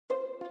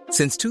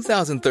Since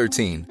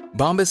 2013,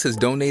 Bombas has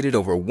donated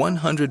over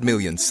 100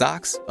 million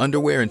socks,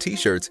 underwear, and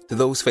T-shirts to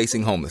those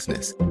facing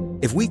homelessness.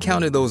 If we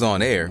counted those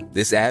on air,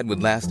 this ad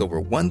would last over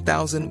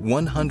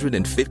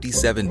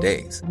 1,157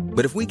 days.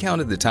 But if we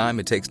counted the time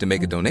it takes to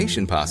make a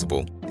donation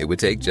possible, it would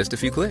take just a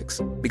few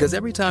clicks. Because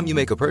every time you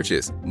make a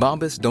purchase,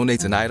 Bombas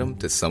donates an item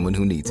to someone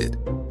who needs it.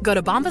 Go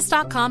to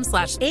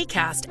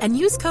bombas.com/ACAST and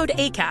use code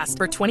ACAST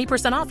for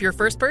 20% off your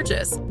first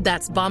purchase.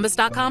 That's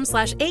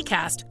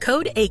bombas.com/ACAST,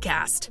 code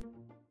ACAST.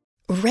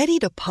 Ready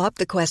to pop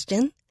the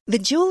question? The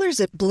jewelers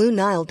at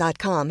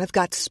BlueNile.com have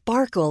got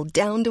sparkle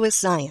down to a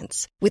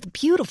science with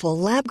beautiful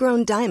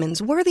lab-grown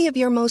diamonds worthy of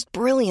your most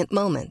brilliant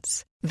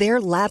moments.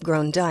 Their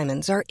lab-grown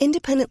diamonds are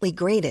independently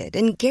graded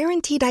and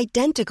guaranteed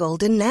identical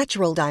to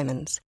natural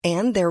diamonds,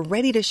 and they're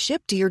ready to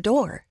ship to your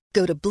door.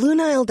 Go to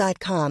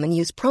BlueNile.com and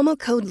use promo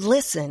code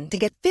LISTEN to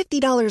get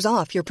 $50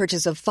 off your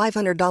purchase of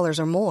 $500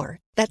 or more.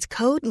 That's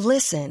code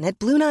LISTEN at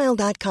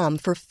BlueNile.com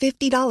for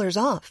 $50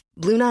 off.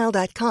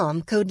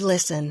 BlueNile.com, code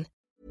LISTEN.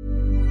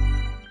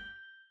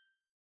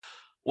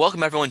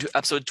 Welcome, everyone, to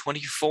episode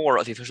 24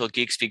 of the official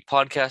Geek Speak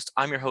podcast.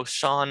 I'm your host,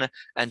 Sean,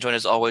 and joined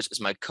as always is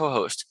my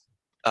co-host,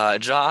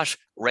 Josh,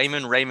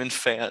 Raymond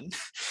fan,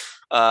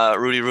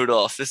 Rudy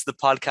Rudolph. This is the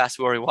podcast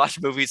where we watch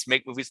movies,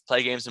 make movies,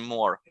 play games, and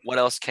more. What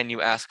else can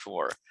you ask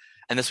for?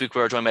 And this week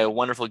we are joined by a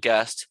wonderful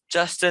guest,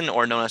 Justin,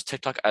 or known as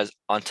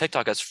on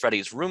TikTok as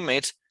Freddy's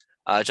roommate.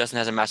 Justin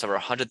has amassed over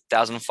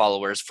 100,000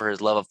 followers for his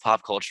love of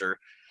pop culture.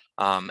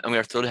 And we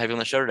are thrilled to have you on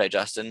the show today,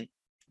 Justin.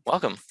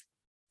 Welcome.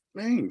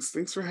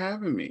 Thanks for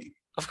having me.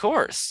 Of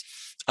course.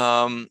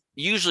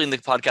 Usually in the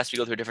podcast, we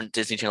go through a different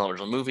Disney Channel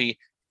original movie,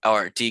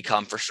 or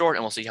DCOM for short,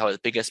 and we'll see how the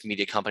biggest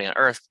media company on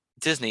earth,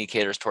 Disney,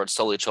 caters towards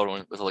solely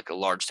children with like a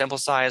large sample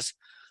size.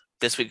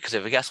 This week, because we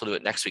have a guest, we'll do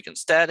it next week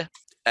instead.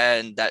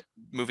 And that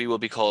movie will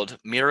be called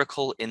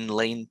Miracle in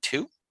Lane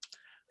 2.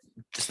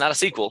 It's not a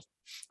sequel.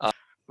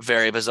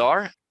 Very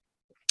bizarre.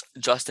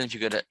 Justin, if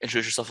you could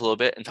introduce yourself a little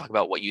bit and talk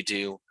about what you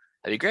do,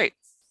 that'd be great.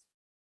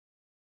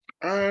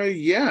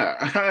 Yeah.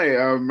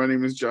 Hi, my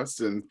name is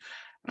Justin.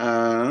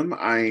 I'm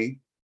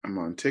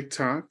on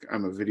TikTok.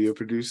 I'm a video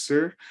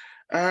producer.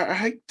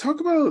 I talk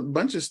about a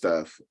bunch of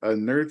stuff,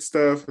 nerd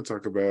stuff. I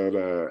talk about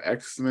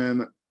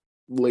X-Men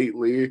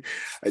lately.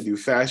 I do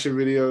fashion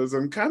videos.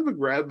 I'm kind of a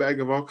grab bag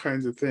of all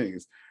kinds of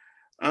things.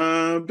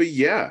 But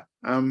yeah,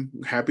 I'm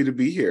happy to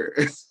be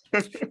here.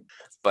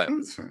 But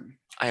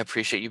I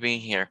appreciate you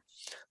being here.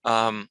 We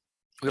have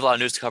a lot of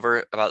news to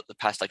cover about the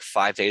past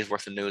 5 days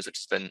worth of news, which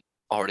has been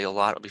already a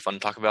lot. It'll be fun to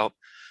talk about.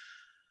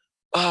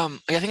 I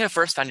think I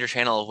first found your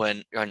channel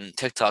on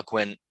TikTok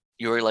when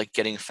you were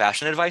getting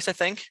fashion advice, I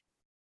think.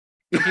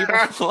 People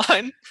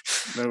online.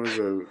 That was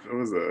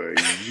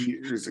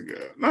years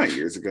ago. Not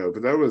years ago,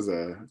 but that was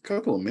a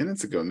couple of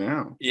minutes ago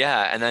now.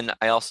 Yeah, and then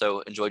I also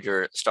enjoyed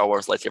your Star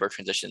Wars lightsaber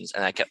transitions,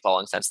 and I kept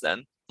following since then.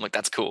 I'm like,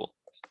 that's cool.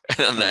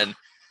 And then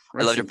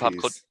I love your pop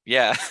culture.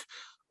 Yeah,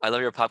 I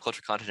love your pop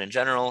culture content in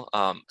general,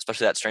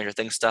 especially that Stranger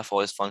Things stuff.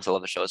 Always fun because I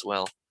love the show as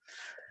well.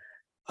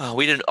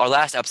 We did our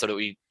last episode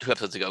 2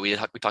 episodes ago. We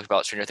talked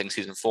about Stranger Things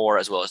season 4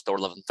 as well as Thor: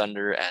 Love and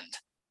Thunder, and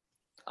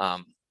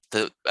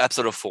the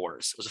episode of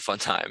Fours was a fun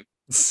time.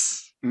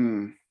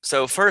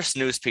 So first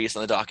news piece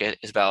on the docket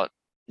is about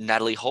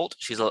Natalie Holt.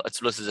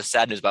 This is a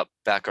sad news about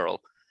Batgirl.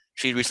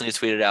 She recently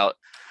tweeted out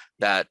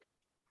that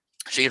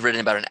she had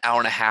written about an hour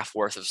and a half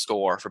worth of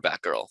score for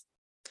Batgirl,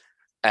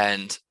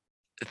 and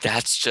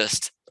that's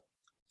just,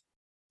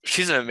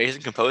 she's an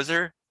amazing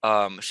composer.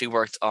 She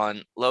worked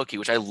on Loki,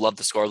 which I love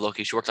the score of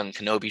Loki. She worked on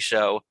Kenobi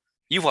show.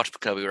 You've watched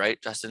Kenobi,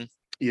 right, Justin?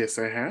 Yes,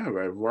 I have.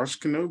 I've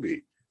watched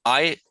Kenobi.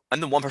 I'm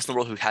the one person in the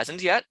world who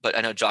hasn't yet, but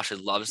I know Josh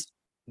loves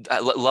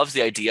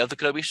the idea of the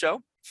Kenobi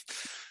show,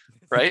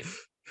 right?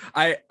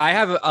 I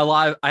have a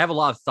lot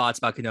of thoughts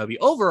about Kenobi.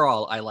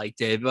 Overall, I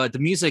liked it, but the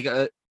music,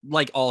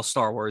 like all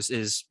Star Wars,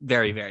 is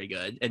very, very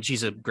good, and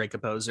she's a great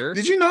composer.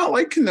 Did you not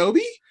like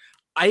Kenobi?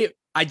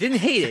 I didn't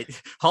hate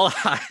it. Hold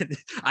on.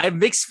 I have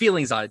mixed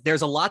feelings on it.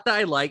 There's a lot that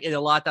I like and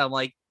a lot that I'm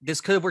like,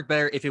 this could have worked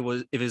better if it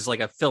was like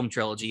a film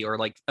trilogy or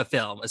like a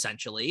film,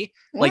 essentially.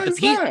 Why is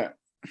that?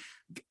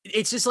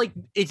 It's just like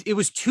it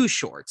was too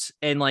short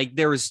and like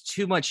there was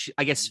too much,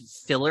 I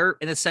guess, filler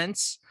in a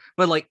sense.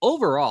 But like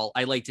overall,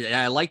 I liked it. And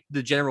I liked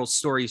the general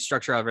story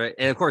structure of it.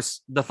 And of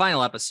course, the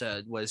final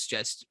episode was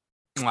just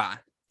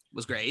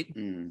was great.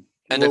 And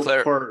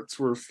what parts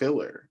were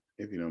filler,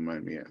 if you don't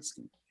mind me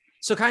asking?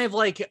 So kind of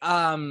like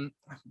I'm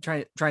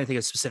trying to think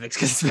of specifics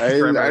because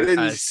I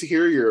didn't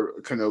hear your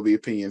Kenobi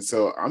opinion,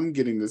 so I'm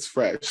getting this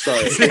fresh.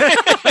 Sorry.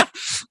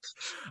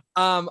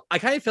 I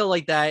kind of felt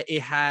like that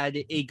it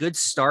had a good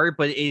start,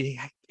 but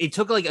it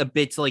took like a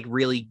bit to like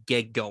really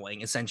get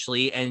going,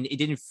 essentially, and it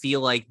didn't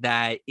feel like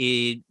that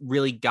it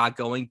really got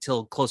going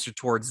till closer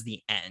towards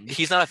the end.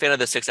 He's not a fan of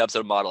the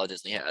 6-episode model that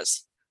Disney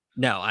has.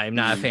 No, I'm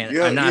not a fan.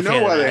 Yeah, I'm not you a know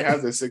fan why of they that.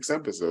 have the 6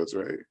 episodes,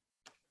 right?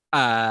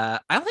 I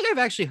don't think I've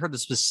actually heard the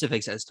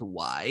specifics as to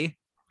why.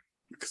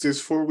 Because there's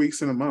 4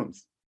 weeks in a month.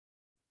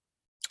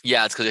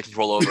 Yeah, it's because it can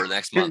roll over the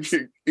next month.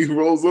 He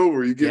rolls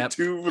over. You get Yep.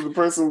 2 for the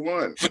person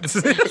 1. That's-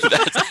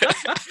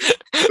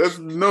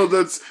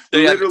 That's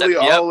Yeah, literally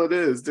yep. all it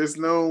is. There's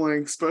no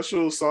like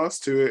special sauce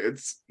to it.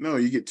 It's no,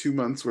 you get 2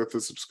 months worth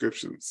of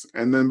subscriptions,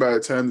 and then by the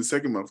time the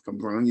second month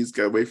comes around, you just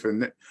gotta wait for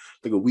like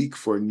a week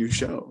for a new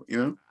show. You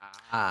know.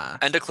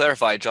 And to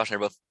clarify, Josh and I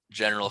are both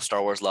general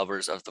Star Wars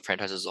lovers of the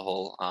franchise as a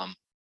whole.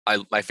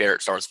 My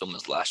favorite Star Wars film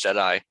is The Last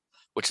Jedi,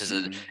 which is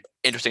an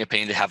interesting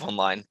opinion to have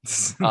online.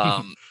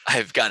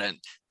 I've gotten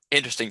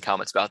interesting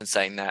comments about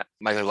saying that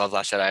I love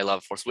Last Jedi, I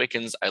love Force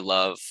Awakens, I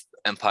love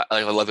Empire,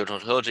 I love the original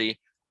trilogy.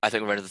 I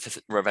think Revenge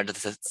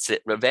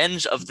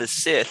of the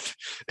Sith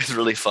is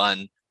really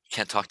fun.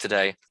 Can't talk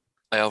today.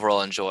 I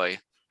overall enjoy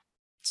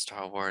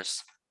Star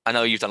Wars. I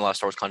know you've done a lot of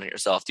Star Wars content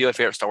yourself. Do you have a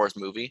favorite Star Wars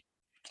movie?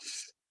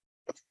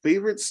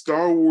 Favorite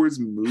Star Wars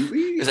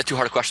movie? Is that too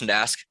hard a question to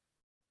ask?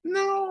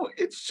 No,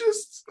 it's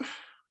just.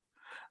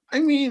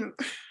 I mean,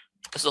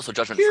 this is also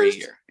judgment free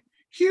here.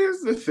 Here's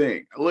the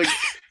thing. Like,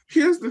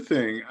 here's the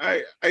thing.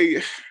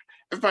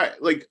 If I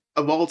like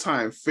of all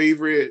time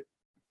favorite,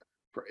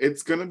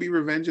 it's gonna be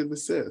Revenge of the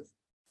Sith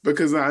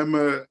because I'm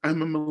a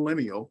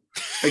millennial.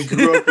 I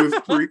grew up with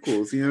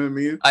prequels. You know what I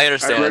mean? I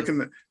understand. I reckon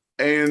that,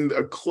 and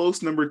a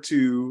close number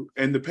 2,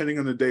 and depending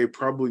on the day,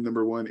 probably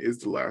number 1 is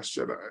The Last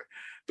Jedi.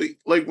 But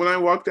like when I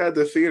walked out of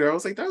the theater, I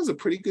was like, that was a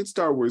pretty good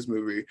Star Wars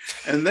movie.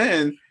 And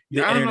then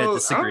the internet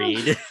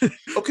disagreed.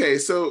 Okay,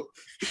 so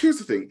here's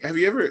the thing. Have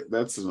you ever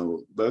that's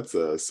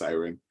a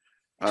siren.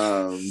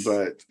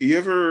 But you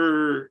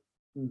ever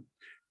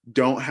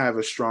don't have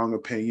a strong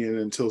opinion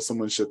until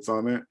someone shits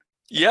on it?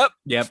 Yep.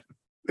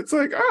 It's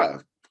like,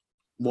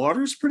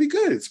 water's pretty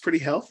good. It's pretty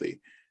healthy.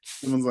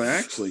 Someone's like,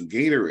 actually,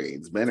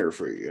 Gatorade's better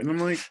for you. And I'm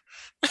like,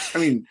 I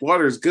mean,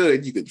 water's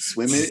good. You could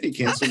swim in it. You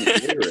can't swim in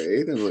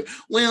Gatorade. And I'm like,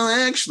 well,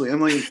 actually, I'm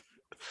like,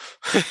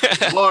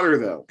 water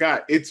though.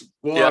 God, it's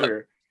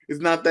water. It's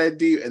not that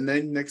deep. And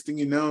then next thing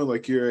you know,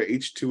 like you're a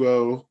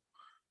H2O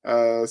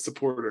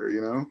supporter,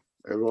 you know,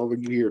 of all the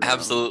gear. Now.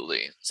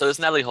 Absolutely. So this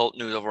Natalie Holt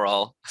news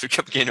overall, if we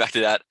kept getting back to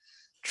that,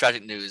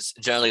 tragic news.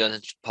 Generally on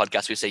the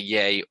podcast, we say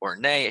yay or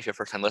nay if you're a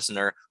first-time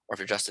listener, or if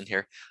you're Justin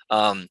here.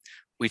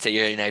 We say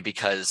yay or nay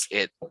because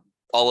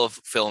all of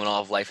film and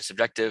all of life is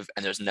subjective,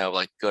 and there's no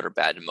like good or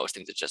bad in most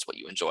things. It's just what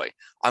you enjoy.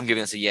 I'm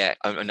giving this a yay.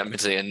 I'm going to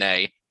say a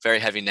nay, very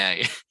heavy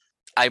nay.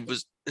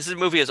 This is a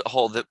movie as a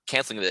whole. The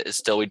canceling of it is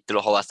still. We did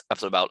a whole last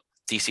episode about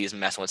DC's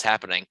mess and what's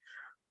happening,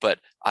 but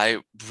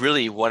I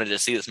really wanted to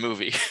see this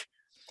movie,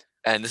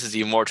 and this is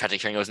even more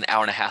tragic. Hearing it was an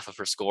hour and a half of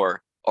her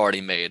score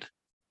already made.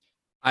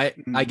 I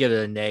give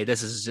it a nay.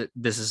 This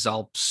is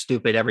all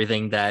stupid.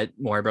 Everything that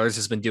Warner Brothers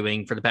has been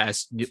doing for the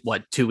past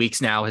 2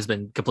 weeks now has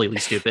been completely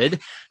stupid.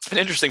 It's been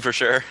interesting for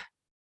sure.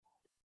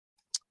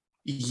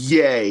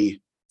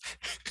 Yay.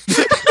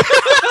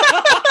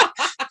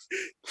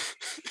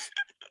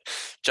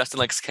 Justin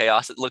likes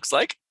chaos, it looks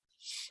like.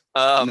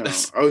 No.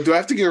 Oh, do I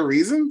have to give a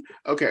reason?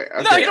 Okay.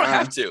 No, you don't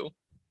have to.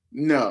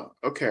 No.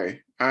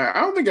 Okay.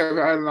 I don't think I've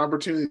had an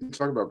opportunity to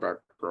talk about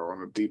Batgirl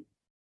in a deep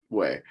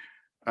way.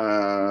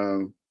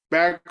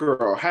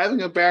 Batgirl,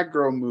 having a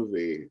Batgirl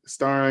movie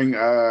starring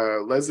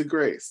Leslie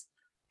Grace,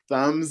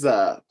 thumbs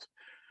up.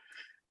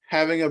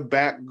 Having a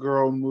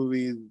Batgirl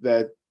movie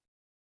that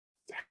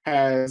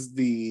has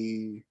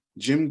the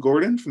Jim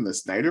Gordon from the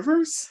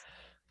Snyderverse,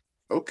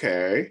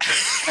 okay.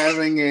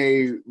 Having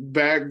a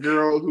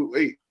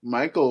Batgirl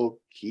Michael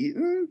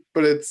Keaton,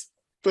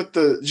 but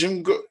the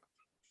Jim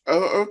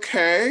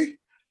okay.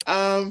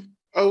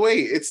 Oh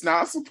wait, it's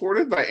not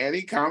supported by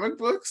any comic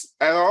books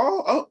at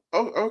all?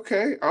 Oh,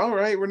 okay. All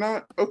right, we're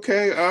not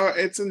okay.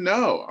 It's a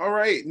no. All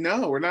right,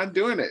 no, we're not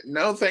doing it.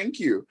 No, thank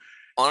you.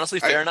 Honestly,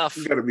 fair enough.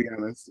 I gotta be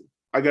honest.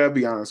 I gotta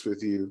be honest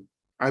with you.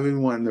 I've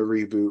been wanting to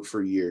reboot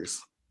for years.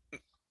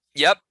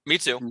 Yep, me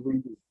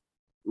too.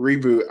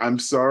 Reboot. I'm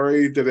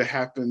sorry that it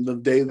happened the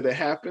day that it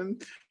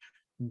happened,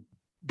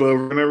 but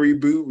we're gonna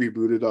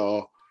reboot it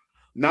all.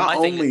 Not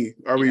only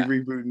are we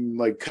rebooting,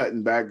 like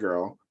cutting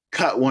Batgirl,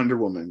 cut Wonder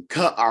Woman,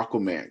 cut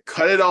Aquaman,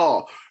 cut it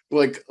all.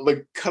 Like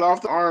cut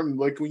off the arm,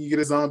 like when you get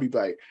a zombie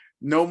bite.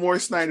 No more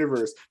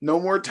Snyderverse, no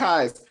more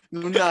ties,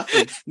 no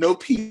nothing, no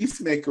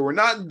Peacemaker. We're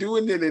not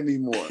doing it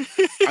anymore.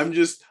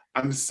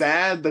 I'm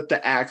sad that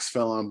the axe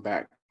fell on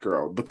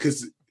Batgirl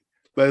because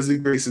Leslie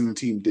Grace and the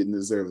team didn't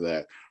deserve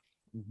that.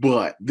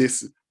 But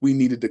we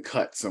needed to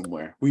cut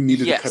somewhere. We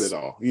needed to cut it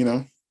all, you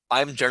know?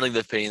 I'm generally the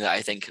opinion that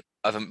I think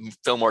if a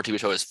film or TV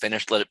show is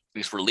finished, let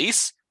it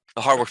release.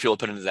 The hard work people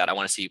put into that, I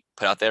want to see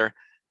put out there.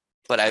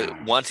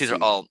 But once these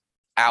are all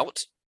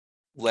out,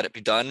 let it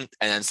be done, and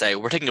then say,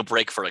 we're taking a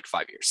break for like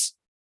 5 years.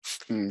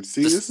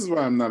 This is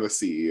why I'm not a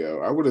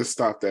CEO. I would have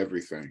stopped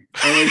everything.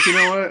 I'm like, you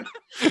know what?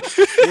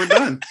 We're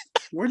done.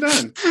 We're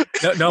done.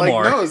 No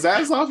more. No,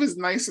 Zaslav is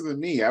nicer than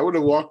me. I would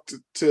have walked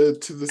to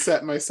the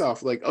set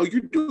myself. Like, oh,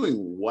 you're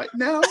doing what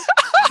now?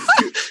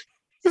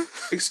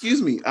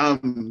 Excuse me.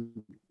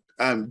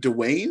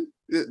 Dwayne?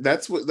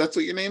 That's what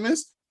your name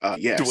is?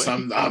 Yes,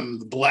 I'm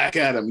the Black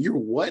Adam. You're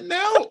what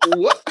now?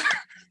 What?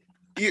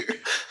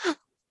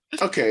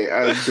 Okay,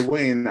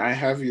 Dwayne, I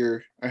have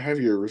your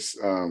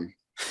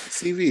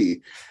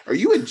CV, are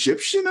you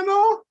Egyptian at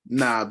all?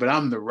 Nah, but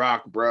I'm The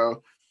Rock,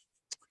 bro.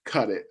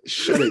 Cut it.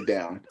 Shut it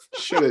down.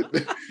 Shut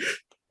it.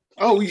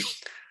 Oh,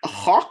 a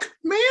Hawk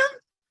Man?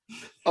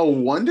 A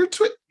Wonder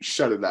Twin?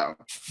 Shut it out.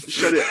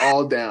 Shut it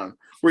all down.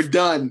 We're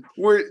done.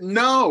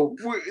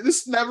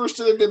 This never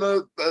should have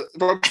been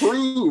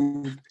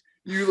approved.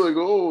 You like,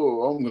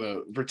 oh, I'm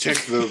gonna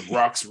protect the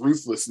Rock's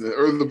ruthlessness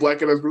or the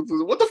Black Adam's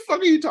ruthlessness. What the fuck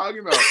are you talking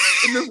about?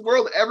 In this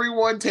world,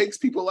 everyone takes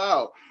people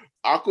out.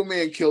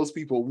 Aquaman kills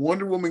people.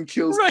 Wonder Woman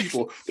kills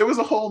people. There was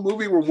a whole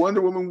movie where Wonder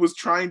Woman was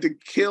trying to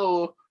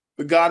kill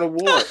the God of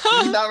War.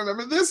 Do you not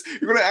remember this?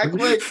 You're gonna act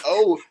like,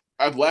 oh,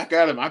 Black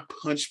Adam, I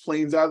punch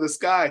planes out of the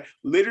sky.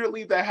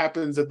 Literally, that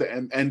happens at the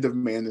end of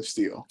Man of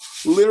Steel.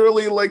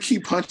 Literally, like he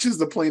punches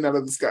the plane out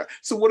of the sky.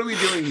 So what are we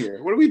doing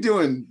here? What are we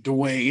doing,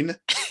 Dwayne?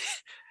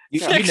 You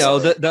know,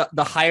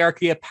 the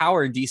hierarchy of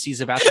power in DC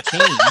is about to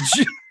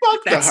change.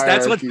 Fuck the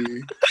hierarchy.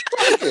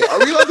 Are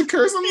we allowed to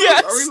curse on this?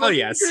 Yes. Oh,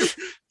 yes.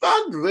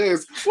 Fuck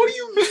this. What do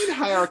you mean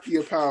hierarchy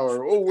of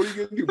power? Oh, what are you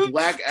going to do?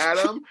 Black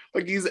Adam?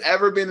 Like he's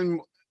ever been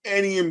in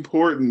any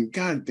important.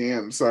 God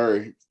damn,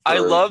 sorry. I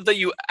love that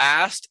you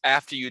asked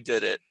after you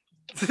did it.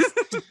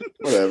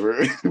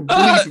 Whatever.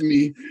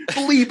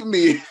 Bleep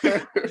me.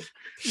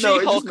 No,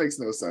 it just makes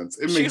no sense.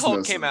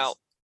 She-Hulk came out.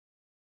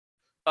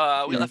 We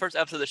got the first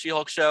episode of the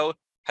She-Hulk show.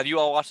 Have you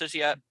all watched this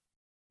yet?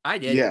 I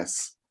did.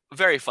 Yes.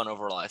 Very fun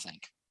overall, I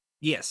think.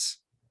 Yes.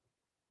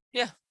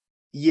 Yeah.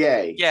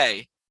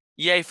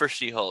 Yay for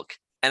She-Hulk.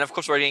 And of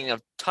course, we're getting a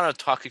ton of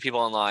toxic people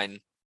online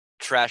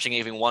trashing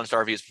even 1-star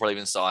reviews before they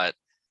even saw it.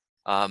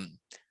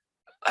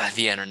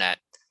 The internet.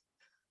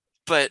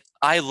 But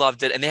I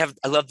loved it, and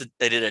I loved that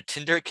they did a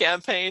Tinder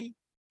campaign,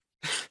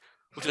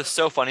 which was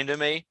so funny to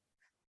me.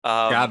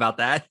 Yeah, about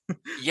that.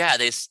 Yeah,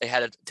 they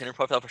had a Tinder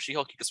profile for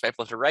She-Hulk. You could swipe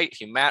left or right. If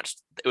you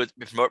matched, it would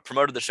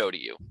promoted the show to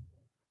you.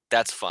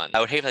 That's fun. I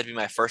would hate if that'd be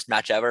my first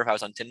match ever if I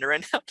was on Tinder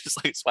right now,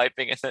 just like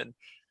swiping and then.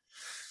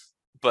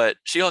 But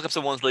She-Hulk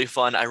episode 1 was really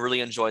fun. I really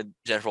enjoyed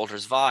Jennifer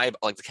Walters' vibe.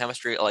 I like the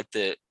chemistry. I like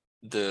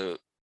the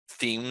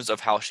themes of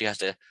how she has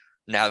to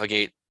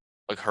navigate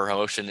like her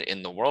emotion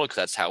in the world, because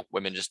that's how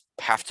women just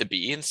have to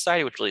be in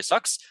society, which really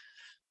sucks.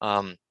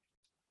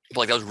 But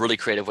like that was a really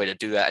creative way to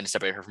do that and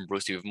separate her from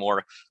Bruce even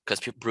more, because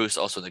Bruce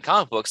also in the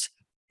comic books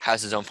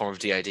has his own form of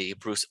DID.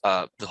 Bruce,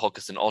 the Hulk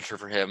is an alter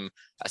for him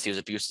as he was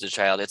abused as a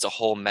child. It's a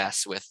whole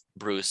mess with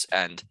Bruce,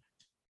 and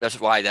that's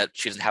why that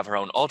she doesn't have her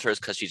own alters,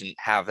 because she didn't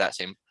have that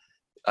same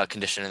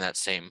condition and that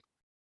same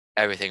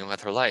everything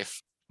with her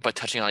life. But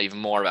touching on even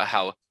more about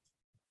how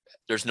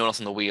there's no one else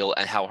on the wheel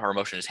and how her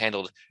emotion is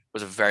handled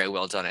was very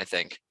well done, I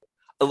think.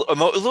 A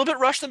little bit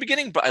rushed in the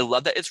beginning, but I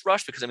love that it's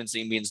rushed, because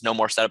it means no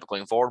more setup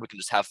going forward. We can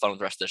just have fun with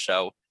the rest of the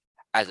show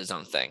as its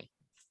own thing.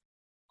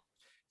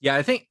 Yeah,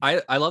 I think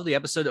I love the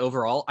episode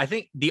overall. I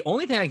think the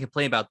only thing I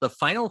complain about, the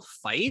final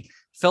fight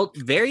felt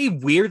very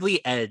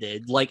weirdly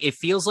edited. Like it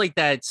feels like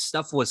that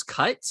stuff was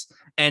cut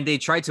and they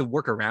tried to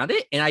work around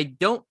it. And I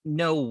don't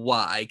know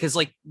why. Because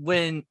like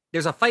when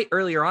there's a fight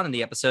earlier on in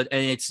the episode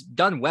and it's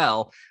done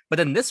well, but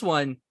then this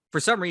one, for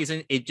some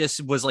reason, it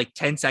just was like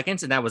 10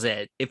 seconds and that was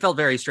it. It felt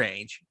very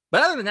strange.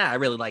 But other than that, I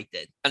really liked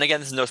it. And again,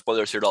 this is no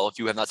spoilers here at all. If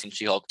you have not seen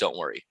She-Hulk, don't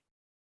worry.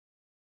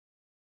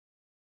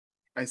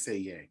 I say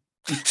yay.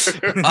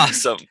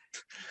 Awesome.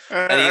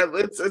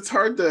 It's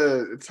hard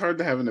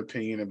to have an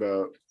opinion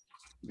about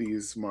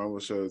these Marvel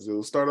shows.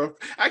 It'll start off.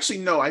 Actually,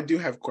 no, I do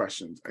have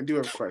questions.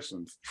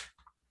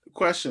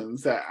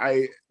 Questions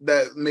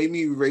that made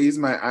me raise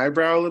my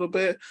eyebrow a little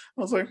bit.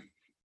 I was like,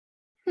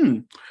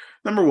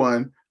 Number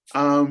one,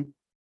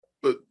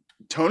 but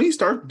Tony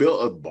Stark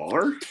built a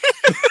bar.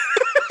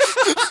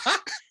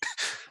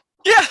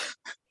 Yeah,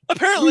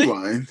 apparently.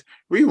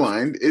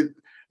 Rewind.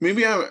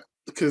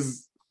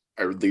 Because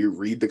I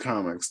read the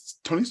comics.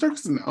 Tony Stark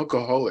is an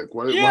alcoholic.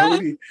 Why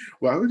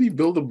would he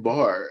build a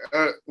bar?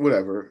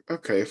 Whatever.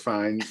 Okay,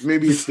 fine.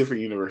 Maybe it's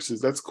different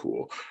universes. That's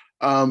cool.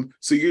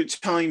 So you're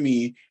telling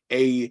me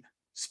a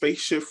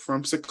spaceship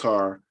from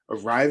Sakaar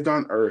arrived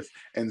on Earth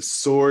and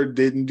Sword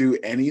didn't do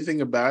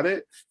anything about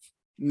it?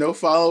 No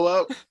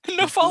follow-up?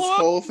 No follow-up?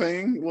 This whole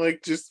thing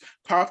like just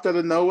popped out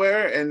of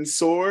nowhere, and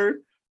Sword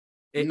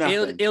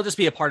It'll just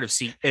be a part of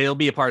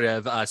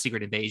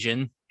Secret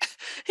Invasion.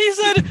 He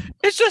said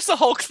it's just the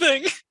Hulk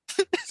thing.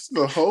 It's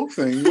the Hulk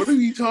thing. What are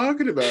you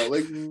talking about?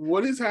 Like,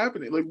 what is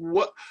happening? Like,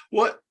 what?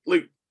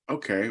 Like,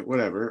 okay,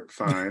 whatever,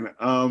 fine.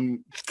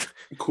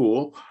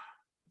 Cool.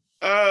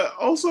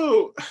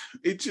 Also,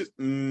 it just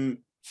cool.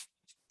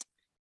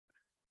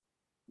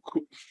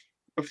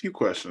 A few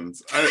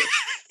questions.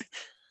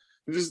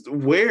 Just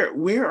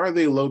where are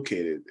they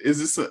located? Is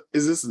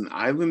this an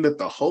island that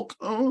the Hulk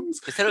owns?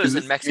 They said it was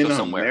in Mexico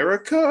somewhere.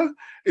 America?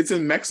 It's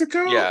in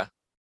Mexico? Yeah.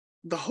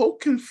 The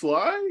Hulk can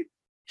fly?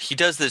 He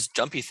does this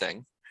jumpy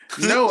thing.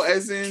 No,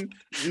 as in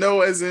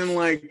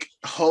like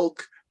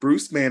Hulk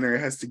Bruce Banner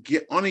has to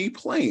get on a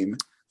plane,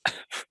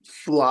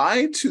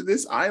 fly to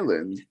this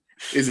island.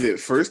 Is it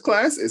first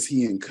class? Is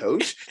he in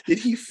coach? Did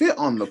he fit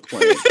on the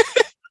plane?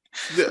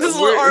 This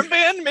little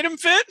armband made him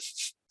fit?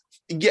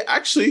 Yeah,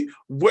 actually,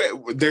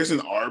 there's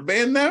an R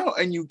band now,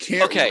 and you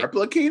can't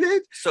replicate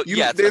it. So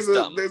there's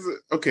a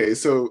okay.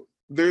 So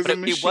there's but a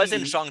machine. It was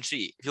in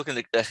Shang-Chi. If you look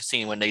at the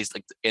scene when he's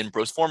like in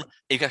Bruce form,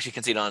 you actually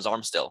can see it on his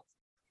arm still.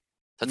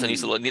 That's a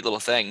neat little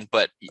thing.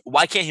 But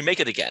why can't he make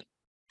it again?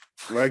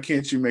 Why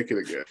can't you make it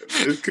again?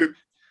 It could.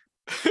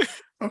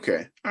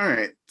 Okay, all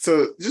right.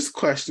 So just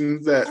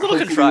questions that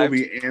hopefully will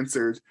be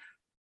answered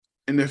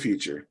in the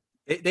future.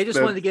 They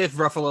just wanted to give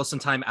Ruffalo some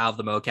time out of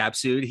the mocap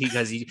suit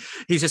because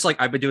he's just like,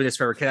 I've been doing this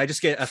forever. Can I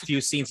just get a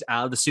few scenes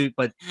out of the suit?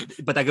 But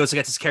that goes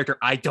against his character.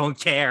 I don't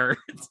care.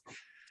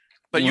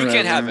 But you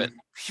can't have it.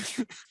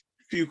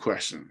 Few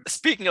questions.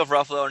 Speaking of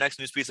Ruffalo, our next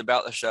news piece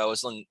about the show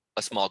is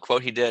a small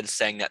quote he did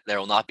saying that there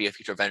will not be a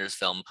future Avengers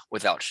film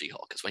without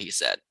She-Hulk, is what he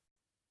said.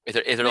 If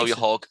there will be a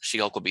Hulk,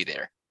 She-Hulk will be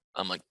there.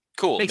 I'm like,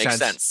 cool, makes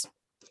sense.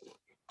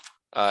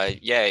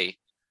 Yay.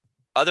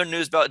 Other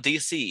news about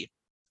DC.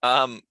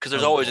 Because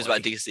there's always news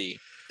about DC.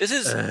 This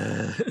is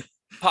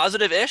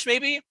positive-ish,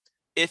 maybe,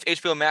 if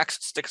HBO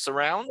Max sticks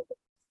around.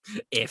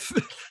 If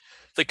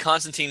the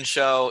Constantine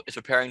show is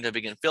preparing to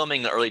begin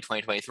filming in early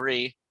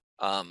 2023,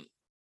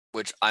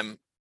 which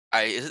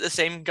is it the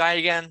same guy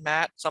again,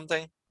 Matt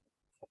something?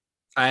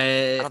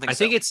 I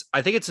think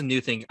it's a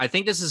new thing. I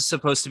think this is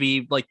supposed to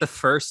be like the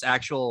first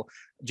actual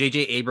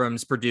J.J.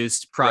 Abrams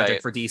produced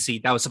project for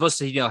DC that was supposed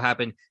to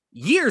happen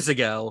years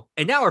ago,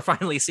 and now we're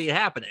finally seeing it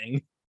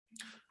happening.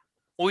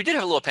 Well, we did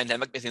have a little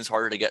pandemic, making things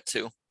harder to get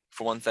to,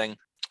 for one thing.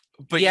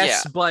 But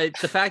yes, but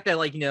the fact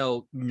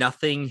that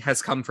nothing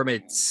has come from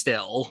it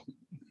still.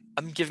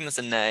 I'm giving this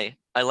an A.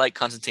 I like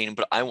Constantine,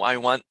 but I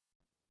want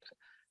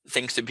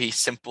things to be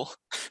simple.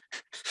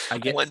 I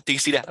want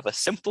DC to have a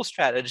simple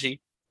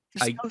strategy.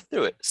 Just go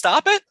through it.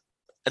 Stop it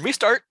and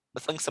restart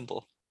with something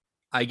simple.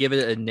 I give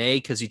it an A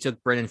because you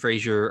took Brendan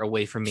Fraser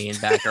away from me in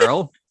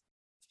Batgirl.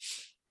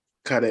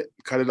 Cut it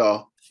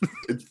all.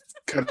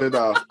 Cut it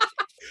off.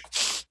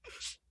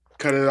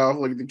 Cut it off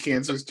like the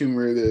cancerous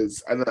tumor it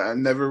is. I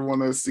never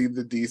want to see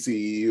the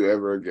DCEU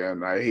ever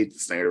again. I hate the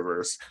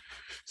Snyderverse.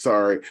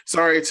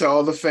 Sorry to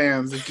all the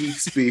fans of Geek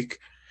Speak.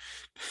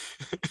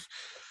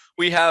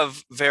 We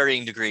have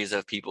varying degrees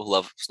of people who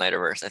love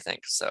Snyderverse, I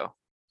think. So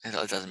it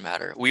doesn't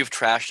matter. We've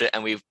trashed it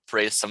and we've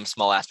praised some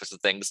small aspects of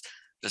things,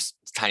 just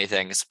tiny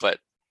things. But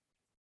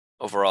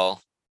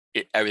overall,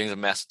 everything's a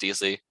mess with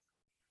DC.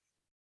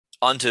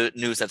 On to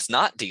news that's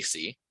not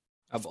DC.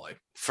 Oh boy.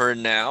 For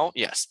now,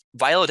 yes.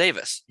 Viola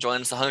Davis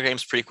joins the Hunger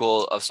Games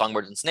prequel of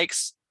Songbirds and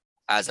Snakes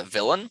as a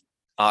villain.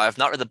 I've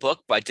not read the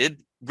book, but I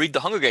did read The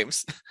Hunger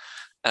Games.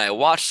 And I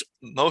watched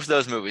most of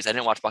ththose movies. I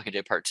didn't watch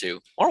Mockingjay Part 2.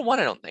 Or 1,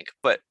 I don't think.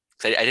 But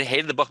I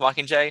hated the book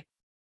Mockingjay.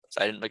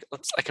 So I didn't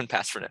I can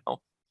pass for now.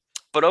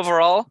 But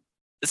overall,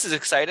 this is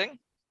exciting.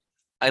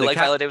 I like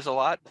Viola Davis a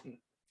lot.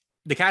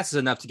 The cast is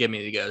enough to get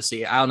me to go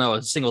see. I don't know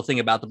a single thing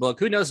about the book.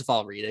 Who knows if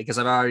I'll read it, because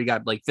I've already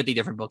got 50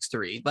 different books to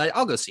read. But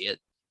I'll go see it.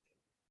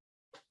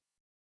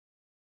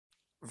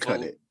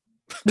 Cut it.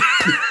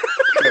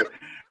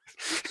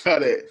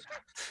 Cut it.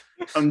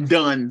 I'm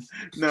done.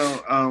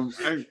 No,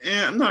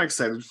 I'm not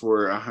excited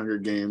for a Hunger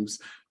Games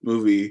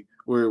movie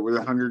where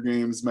the Hunger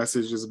Games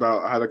message is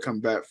about how to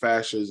combat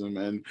fascism.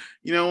 And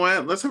you know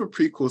what? Let's have a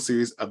prequel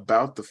series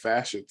about the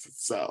fascists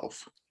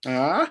itself.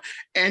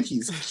 And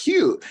he's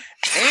cute.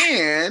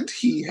 And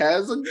he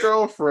has a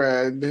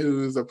girlfriend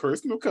who's a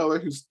person of color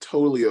who's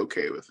totally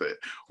okay with it.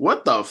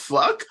 What the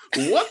fuck?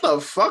 What the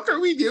fuck are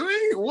we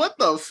doing? What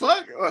the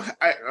fuck? All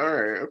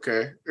right,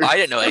 okay. I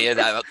didn't know any of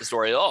that about the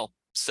story at all.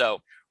 So,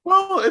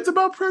 well, it's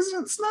about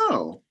President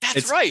Snow.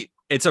 That's right.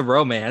 It's a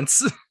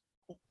romance.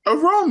 A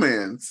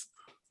romance.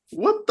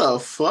 What the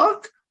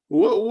fuck?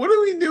 What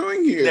are we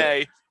doing here?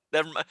 Nay.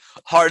 Never mind.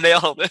 Hard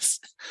nail on this.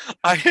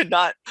 I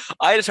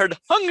just heard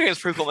Hunger Games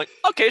prequel. I'm like,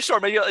 okay,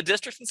 sure, maybe a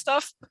district and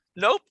stuff.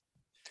 Nope.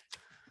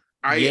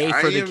 Yay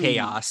for the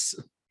chaos.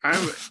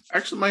 I'm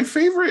actually my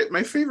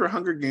favorite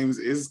Hunger Games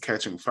is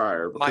Catching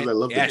Fire because I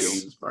love the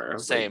games Fire.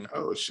 Same. Like,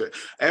 oh shit!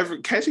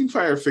 Catching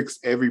Fire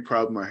fixed every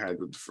problem I had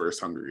with the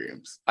first Hunger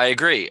Games. I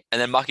agree. And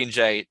then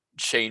Mockingjay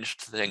changed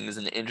things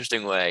in an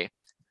interesting way.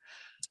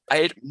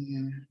 I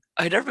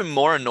had never been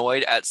more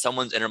annoyed at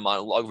someone's inner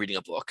monologue reading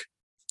a book.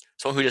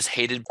 Someone who just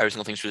hated every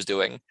single thing she was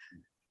doing.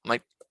 I'm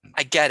like,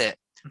 I get it.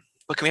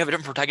 But can we have a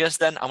different protagonist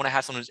then? I want to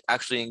have someone who's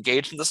actually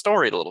engaged in the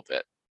story a little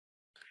bit.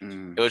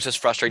 It was just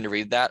frustrating to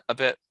read that a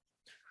bit.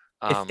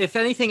 If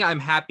anything, I'm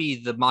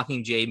happy the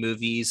Mockingjay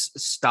movies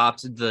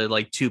stopped the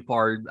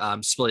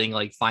 2-part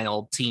splitting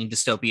final teen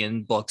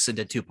dystopian books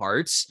into 2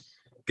 parts,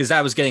 because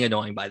that was getting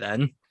annoying by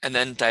then. And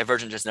then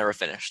Divergent just never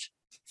finished.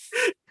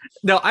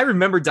 No, I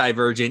remember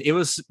Divergent. It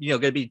was,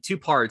 going to be 2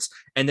 parts.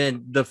 And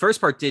then the first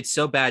part did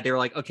so bad. They were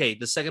like, okay,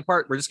 the second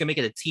part, we're just going to make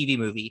it a TV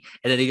movie.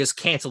 And then they just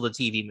canceled the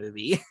TV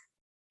movie.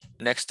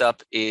 Next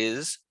up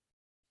is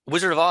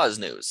Wizard of Oz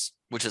news,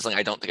 which is something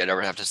I don't think I'd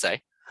ever have to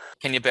say.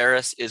 Kenya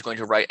Barris is going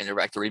to write and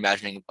direct the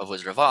reimagining of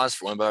Wizard of Oz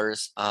for Warner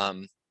Brothers.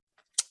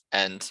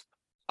 And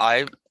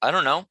I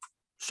don't know.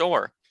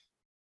 Sure.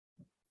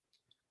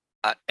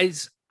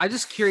 I I'm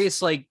just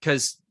curious, like,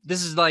 because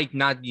this is like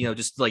not,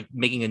 just like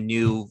making a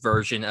new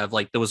version of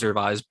like the Wizard of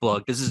Oz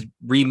book. This is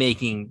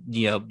remaking,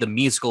 the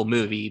musical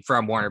movie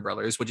from Warner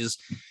Brothers, which is,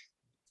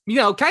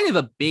 kind of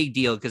a big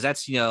deal because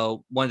that's,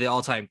 one of the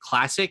all-time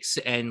classics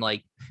and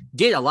like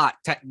did a lot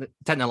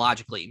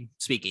technologically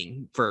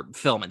speaking for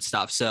film and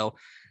stuff. So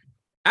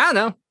I don't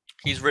know.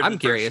 He's written I'm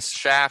curious.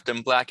 Shaft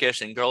and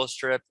Blackish and Girl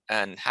Trip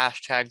and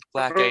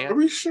 #Black Are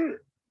we sure?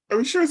 Are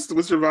we sure it's the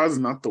Wizard of Oz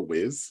and not the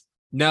Wiz?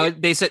 No,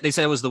 they said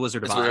it was the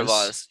Wizard of Oz. Wizard of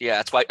Oz.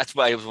 Yeah, that's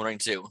why I was wondering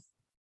too.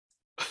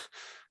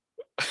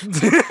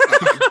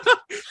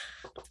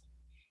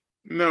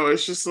 No,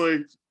 it's just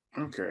like,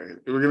 okay,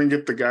 we're gonna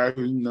get the guy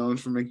who's known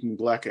for making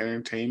black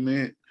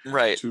entertainment,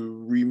 right, to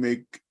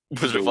remake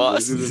Wizard of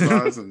Oz,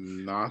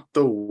 and not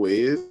the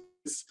Wiz.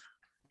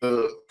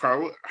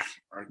 Probably,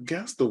 I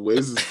guess the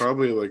Wiz is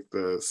probably like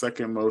the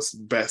second most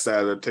best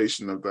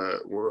adaptation of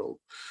that world.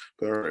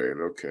 But all right,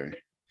 okay.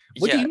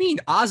 What do you mean,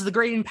 Oz the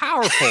Great and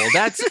Powerful?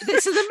 That's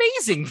an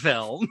amazing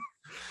film.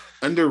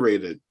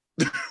 Underrated.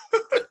 I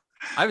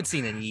haven't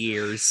seen it in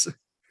years.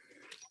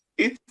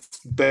 It's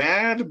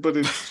bad, but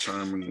it's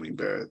charmingly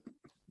bad.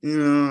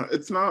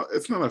 It's not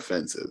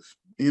offensive.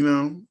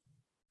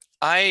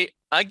 I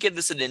give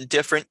this an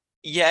indifferent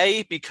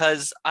yay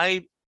because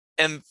I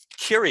am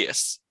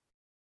curious.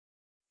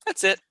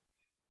 That's it.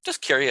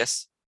 Just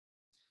curious.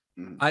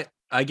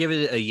 I give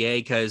it a yay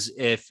because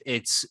if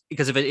it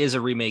is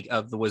a remake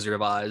of The Wizard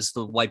of Oz,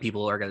 the white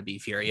people are going to be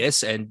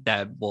furious, and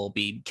that will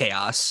be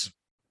chaos.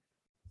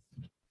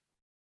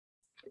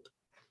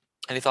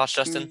 Any thoughts,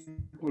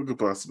 Justin? What could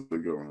possibly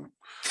go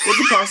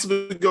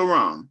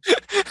wrong?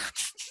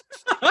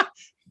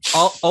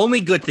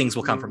 Only good things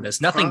will come from this.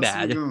 Nothing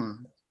bad.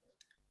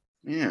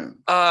 Yeah.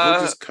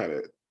 We'll just cut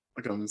it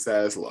like I'm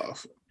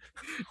Zaslav.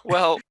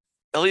 Well,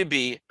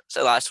 LEB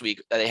said last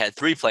week that they had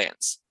 3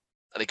 plans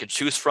that they could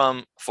choose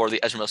from for the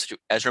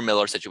Ezra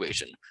Miller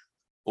situation.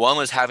 One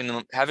was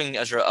having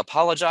Ezra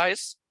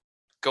apologize,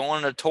 go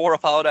on a tour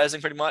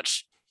apologizing pretty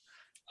much.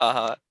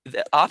 The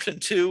option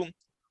 2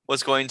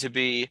 was going to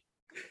be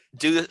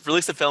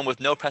release the film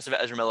with no press of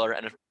Ezra Miller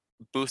and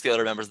boost the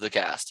other members of the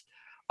cast.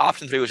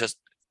 Option 3 was just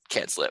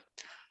cancel it.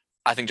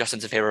 I think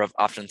Justin's in favor of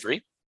option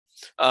 3.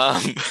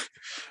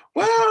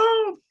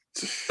 Well,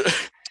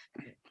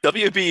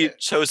 WB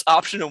chose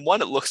option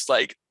 1, it looks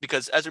like,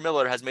 because Ezra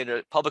Miller has made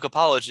a public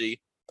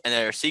apology and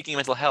they're seeking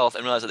mental health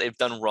and realize that they've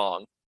done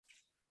wrong.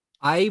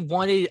 I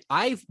wanted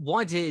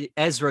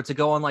Ezra to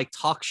go on like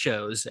talk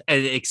shows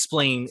and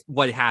explain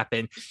what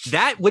happened.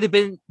 That would have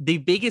been the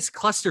biggest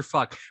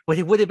clusterfuck, but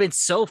it would have been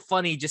so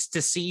funny just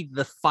to see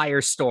the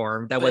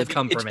firestorm that would have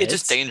come from it. It's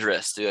just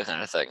dangerous to do that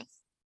kind of thing.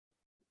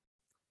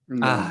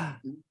 No,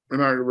 we're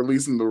not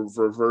releasing the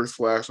Reverse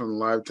Flash on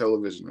live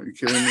television. Are you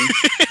kidding me?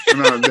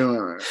 We're not doing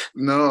that.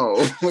 No.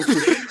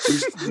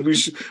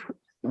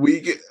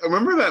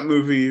 Remember that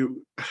movie,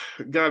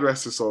 God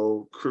rest his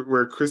soul,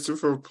 where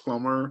Christopher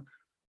Plummer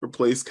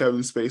replaced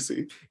Kevin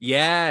Spacey?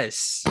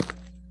 Yes.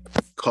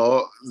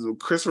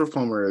 Christopher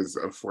Plummer is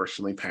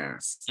unfortunately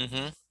passed.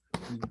 Mm-hmm.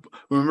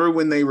 Remember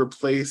when they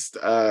replaced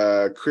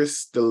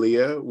Chris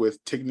D'Elia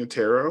with Tig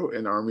Notaro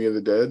in Army of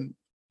the Dead?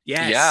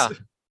 Yes. Yeah.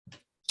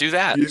 Do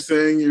that. You're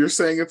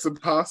saying it's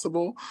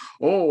impossible?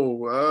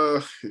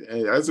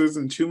 As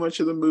isn't too much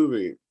of the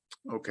movie.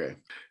 Okay.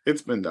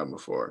 It's been done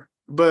before.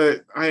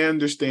 But I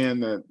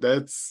understand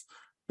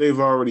they've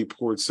already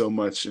poured so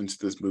much into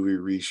this movie,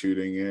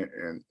 reshooting it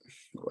and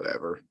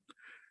whatever.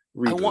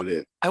 Reboot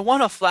it. I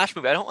want a Flash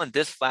movie. I don't want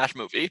this Flash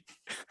movie.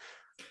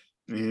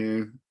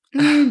 Yeah.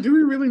 Do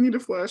we really need a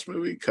Flash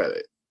movie? Cut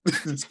it.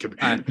 Just kidding.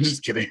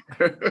 Just kidding.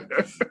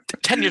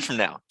 10 years from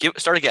now,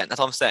 start again. That's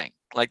all I'm saying.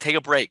 Like, take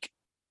a break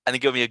and then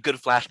give me a good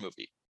Flash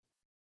movie.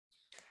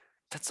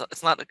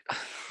 It's not.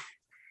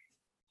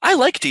 I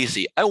like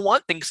DC. I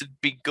want things to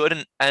be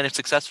good and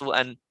successful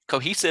and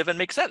cohesive and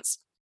make sense.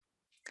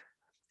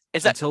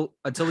 Until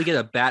we get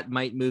a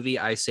Batmite movie,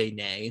 I say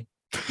nay.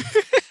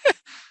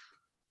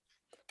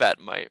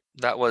 Batmite.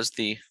 That was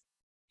the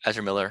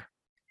Ezra Miller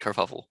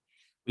kerfuffle.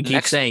 We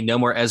keep saying no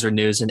more Ezra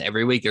news, and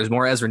every week there's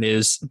more Ezra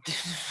news.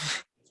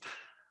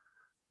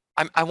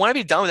 I want to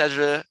be done with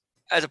Ezra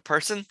as a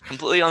person,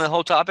 completely on the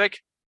whole topic,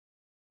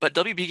 but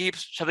WB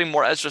keeps shoving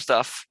more Ezra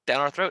stuff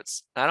down our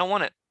throats. And I don't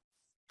want it.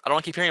 I don't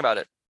want to keep hearing about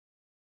it.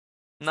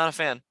 I'm not a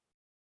fan.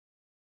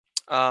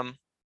 I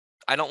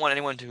don't want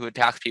anyone who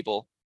attacks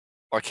people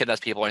or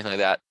kidnaps people or anything like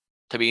that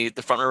to be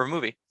the front runner of a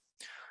movie.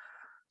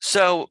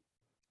 So,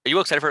 are you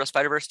excited for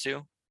Spider-Verse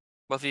too,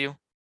 both of you?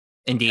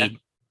 Indeed.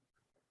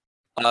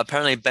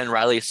 Apparently, Ben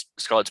Reilly's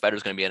Scarlet Spider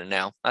is going to be in it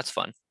now. That's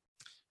fun.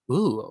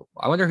 Ooh,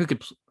 I wonder who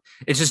could.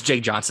 It's just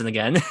Jake Johnson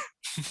again.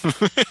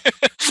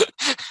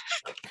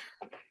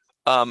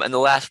 And the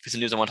last piece of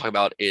news I want to talk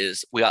about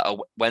is we got a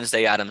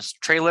Wednesday Addams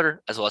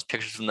trailer as well as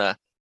pictures from the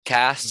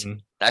cast. Mm-hmm.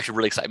 That actually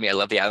really excited me. I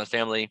love the Addams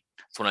Family.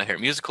 It's one of my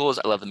favorite musicals.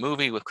 I love the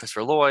movie with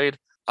Christopher Lloyd.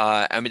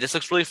 This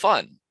looks really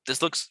fun.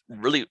 This looks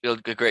really a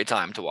great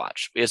time to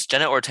watch. It's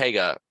Jenna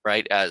Ortega,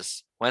 right,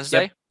 as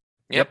Wednesday?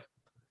 Yep.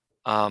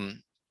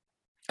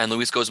 And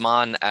Luis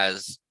Guzman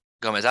as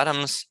Gomez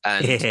Addams,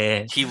 and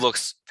he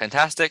looks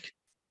fantastic.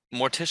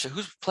 Morticia,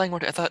 who's playing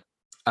Morticia? I thought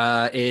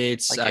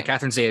it's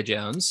Catherine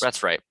Zeta-Jones.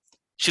 That's right.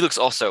 She looks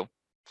also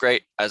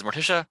great as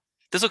Morticia.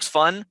 This looks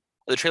fun.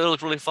 The trailer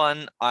looked really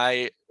fun.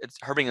 Her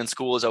being in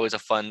school is always a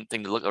fun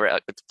thing to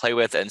to play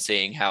with, and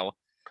seeing how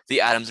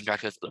the Addams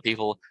interact with other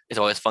people is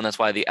always fun. That's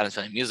why the Addams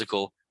Family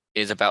musical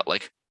is about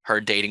like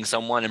her dating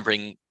someone and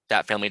bring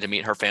that family to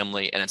meet her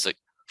family, and it's like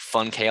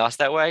fun chaos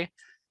that way.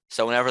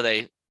 So whenever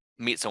they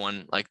meet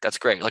someone, like that's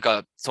great. Like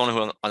someone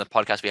who on the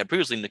podcast we had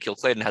previously, Nikhil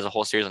Clayton, has a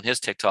whole series on his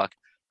TikTok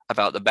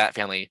about the Bat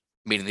family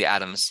meeting the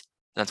Addams.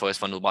 And that's always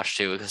fun to watch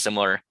too. It's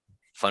similar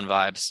fun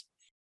vibes.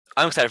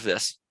 I'm excited for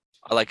this.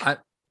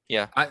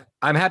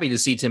 I'm happy to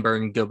see Tim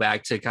Burton go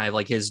back to kind of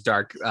like his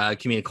dark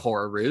comedic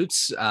horror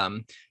roots.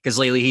 Because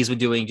lately he's been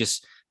doing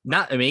just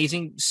not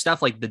amazing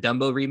stuff like the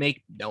Dumbo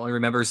remake. No one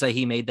remembers that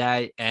he made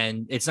that.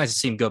 And it's nice to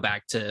see him go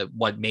back to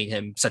what made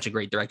him such a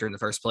great director in the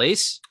first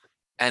place.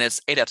 And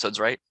it's 8 episodes,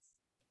 right?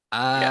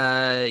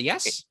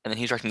 Yes. And then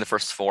he's directing the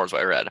first 4 is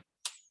what I read.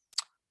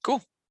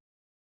 Cool.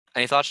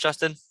 Any thoughts,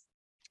 Justin?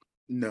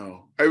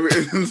 No. I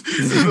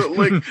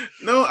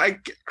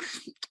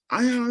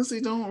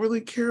honestly don't really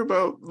care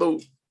about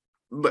the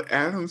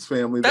Addams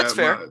Family that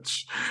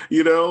much.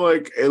 You know,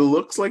 like it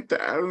looks like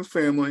the Addams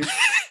Family.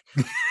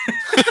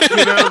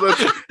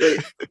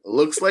 It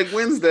looks like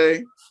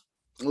Wednesday.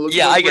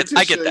 I get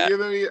that. You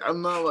know what I mean?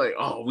 I'm not like,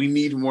 oh, we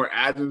need more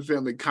Addams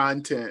Family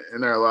content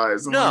in our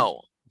lives. I'm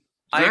no,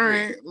 like, all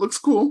right, looks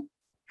cool,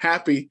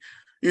 happy,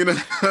 you know.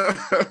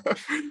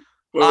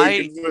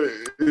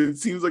 It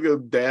seems like a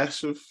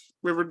dash of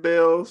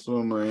Riverdale, so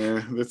I'm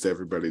like, that's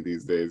everybody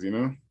these days, you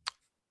know.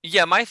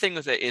 Yeah, my thing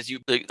with it is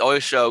they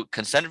always show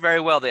consent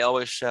very well. They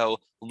always show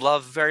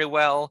love very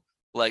well.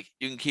 Like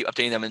you can keep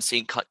updating them and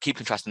keep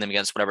contrasting them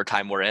against whatever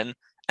time we're in,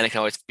 and it can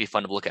always be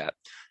fun to look at.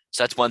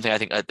 So that's one thing I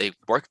think they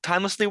work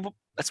timelessly.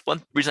 That's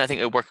one reason I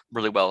think it worked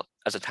really well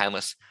as a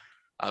timeless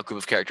group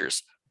of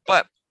characters.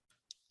 But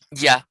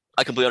yeah,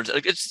 I completely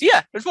understand.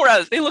 There's more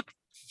Addams. They look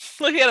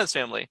like the Addams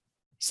Family.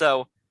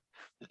 So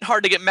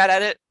hard to get mad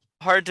at it.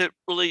 Hard to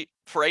really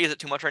praise it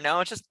too much right now.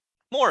 It's just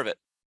more of it.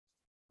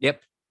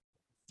 Yep.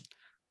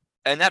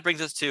 And that brings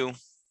us to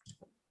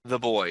The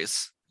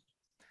Boys,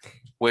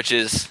 which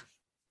is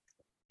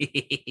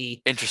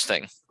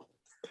interesting.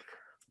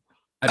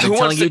 I've been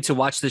telling you to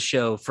watch the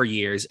show for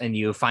years, and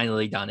you've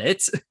finally done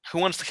it. Who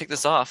wants to kick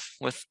this off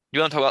with? Do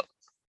you want to talk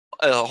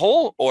about a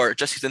whole, or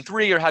just season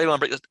 3, or how do you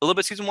want to break this? A little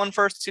bit season 1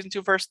 first, season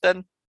 2 first,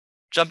 then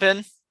jump in?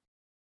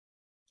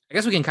 I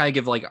guess we can kind of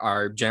give like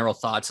our general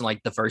thoughts on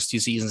like the first 2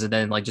 seasons, and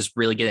then like just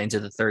really get into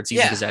the 3rd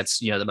season because that's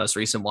the most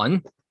recent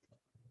one.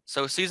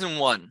 So season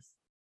 1,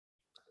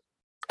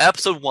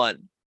 episode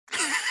 1.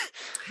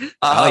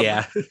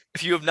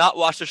 If you have not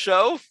watched the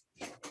show,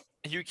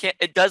 you can't.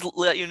 It does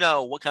let you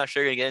know what kind of show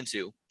you're gonna get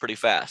into pretty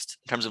fast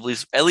in terms of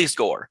at least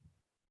gore.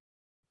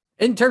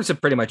 In terms of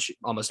pretty much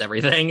almost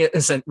everything,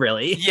 isn't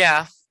really.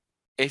 Yeah,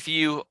 if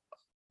you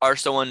are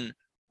someone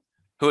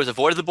who has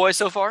avoided The Boys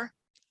so far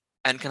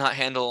and cannot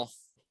handle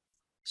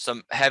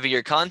some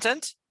heavier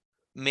content,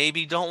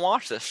 maybe don't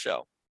watch this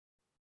show.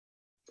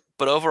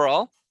 But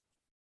overall,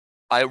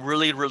 I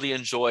really, really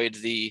enjoyed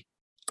the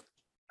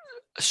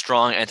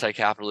strong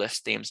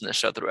anti-capitalist themes in the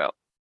show throughout,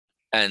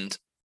 and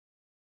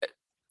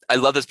I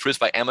love this produced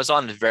by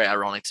Amazon. It's very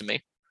ironic to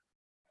me.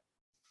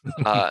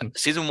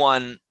 Season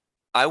 1,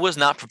 I was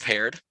not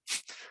prepared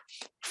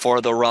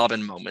for the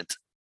Robin moment.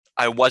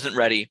 I wasn't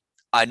ready.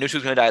 I knew she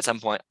was going to die at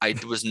some point. I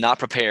was not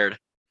prepared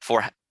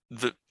for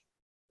the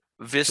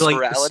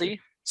viscerality.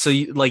 So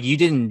you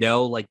didn't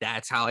know like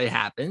that's how it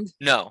happened?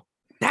 No.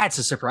 That's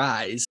a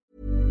surprise.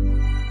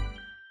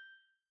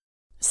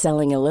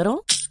 Selling a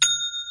little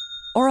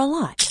or a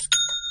lot?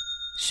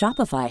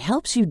 Shopify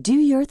helps you do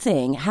your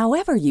thing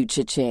however you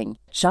cha-ching.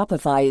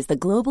 Shopify is the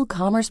global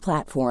commerce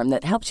platform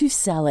that helps you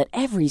sell at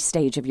every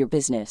stage of your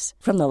business.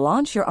 From the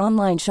launch your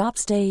online shop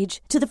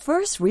stage to the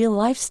first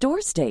real-life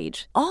store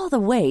stage, all the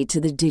way to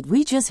the did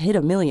we just hit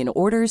a million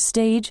orders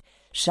stage.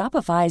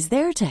 Shopify is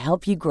there to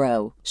help you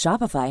grow.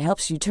 Shopify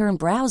helps you turn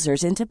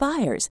browsers into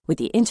buyers with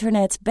the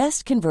internet's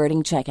best converting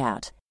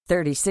checkout.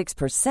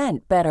 36%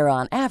 better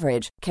on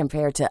average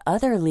compared to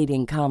other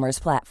leading commerce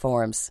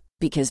platforms.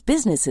 Because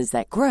businesses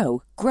that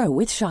grow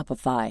with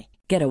Shopify.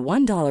 Get a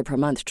 $1 per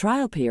month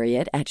trial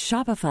period at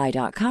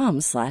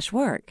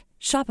shopify.com/work.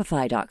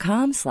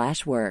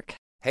 Shopify.com/work.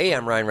 Hey,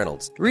 I'm Ryan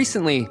Reynolds.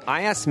 Recently,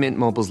 I asked Mint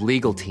Mobile's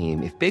legal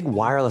team if big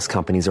wireless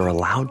companies are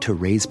allowed to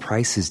raise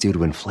prices due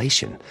to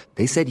inflation.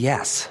 They said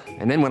yes.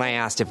 And then when I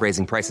asked if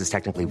raising prices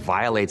technically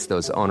violates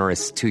those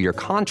onerous 2-year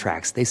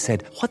contracts, they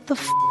said, "What the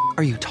f***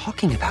 are you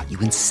talking about, you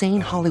insane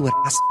Hollywood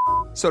ass?"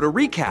 So to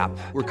recap,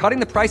 we're cutting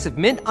the price of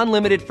Mint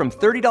Unlimited from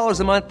 $30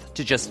 a month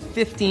to just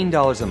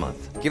 $15 a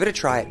month. Give it a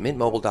try at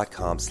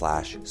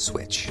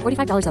mintmobile.com/switch.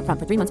 $45 up front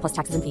for 3 months plus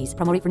taxes and fees.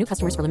 Promo rate for new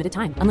customers for limited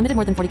time. Unlimited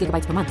more than 40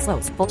 gigabytes per month.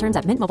 Slows full terms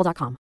at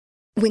mintmobile.com.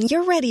 When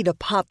you're ready to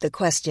pop the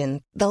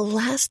question, the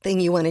last thing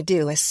you want to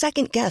do is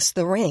second-guess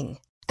the ring.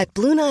 At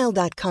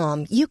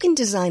BlueNile.com, you can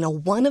design a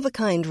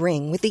one-of-a-kind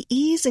ring with the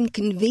ease and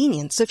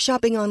convenience of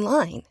shopping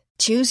online.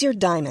 Choose your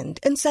diamond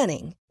and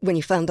setting. When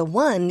you find the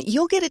one,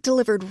 you'll get it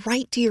delivered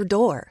right to your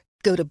door.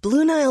 Go to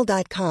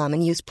BlueNile.com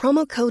and use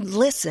promo code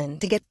LISTEN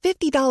to get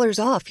 $50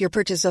 off your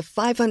purchase of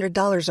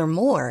 $500 or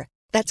more.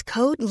 That's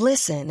code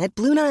LISTEN at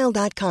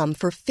BlueNile.com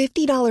for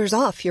 $50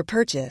 off your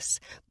purchase.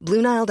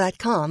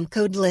 BlueNile.com,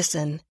 code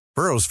LISTEN.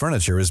 Burrow's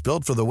furniture is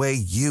built for the way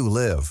you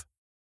live.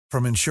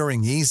 From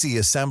ensuring easy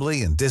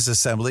assembly and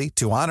disassembly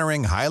to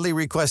honoring highly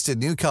requested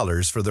new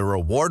colors for their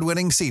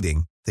award-winning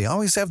seating, they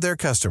always have their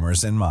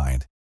customers in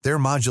mind. Their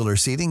modular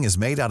seating is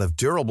made out of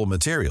durable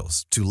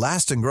materials to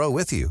last and grow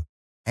with you.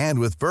 And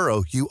with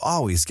Burrow, you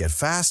always get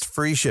fast,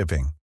 free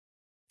shipping.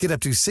 Get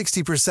up to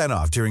 60%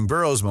 off during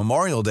Burrow's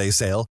Memorial Day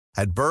sale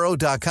at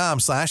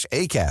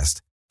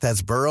burrow.com/ACAST.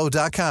 That's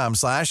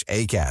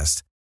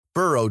burrow.com/ACAST.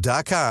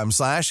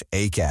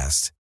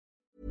 burrow.com/ACAST.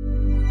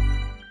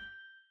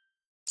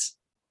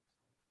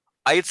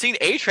 I had seen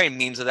A-Train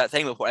memes of that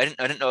thing before. I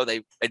didn't know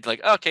they'd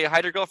like, oh, okay,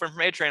 hide your girlfriend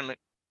from A-Train. Like,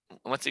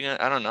 what's he gonna?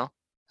 I don't know.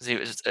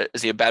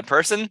 Is he a bad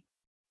person?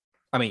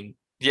 I mean,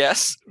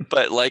 yes,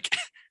 but like,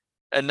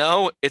 and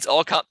no, it's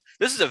all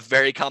this is a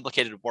very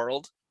complicated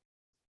world.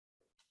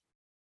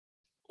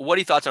 What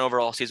are your thoughts on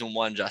overall season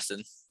 1,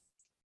 Justin?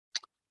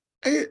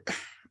 I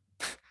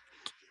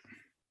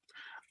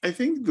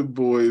think The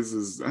Boys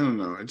is, I don't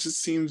know, it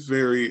just seems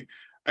very,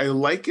 I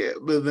like it,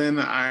 but then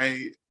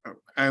I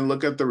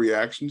look at the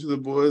reaction to The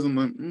Boys, I'm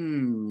like,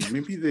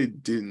 maybe they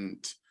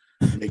didn't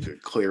make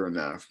it clear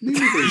enough. Maybe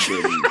they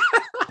didn't.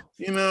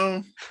 You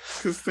know,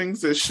 because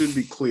things that should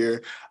be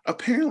clear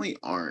apparently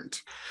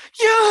aren't.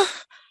 Yeah.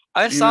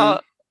 I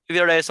saw the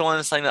other day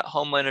someone saying that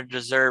Homelander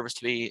deserves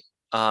to be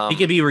he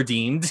can be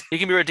redeemed. He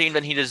can be redeemed,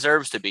 and he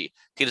deserves to be.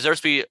 He deserves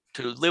to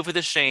live with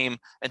his shame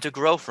and to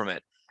grow from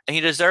it. And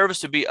he deserves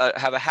to be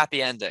have a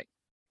happy ending.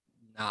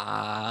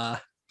 Nah.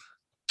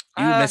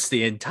 You missed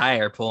the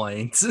entire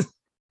point.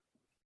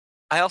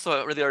 I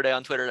also read the other day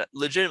on Twitter that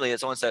legitimately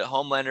someone said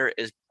Homelander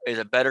is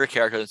a better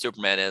character than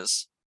Superman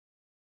is.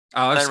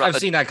 Oh, I've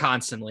seen that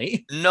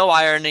constantly. No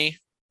irony.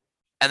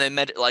 And they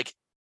meant it like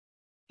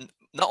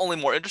not only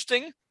more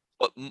interesting,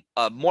 but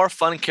a more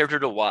fun character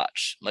to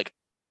watch. Like,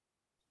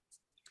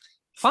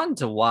 fun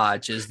to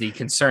watch is the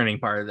concerning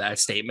part of that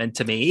statement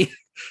to me.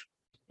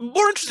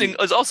 More interesting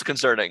is also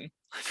concerning.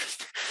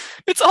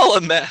 It's all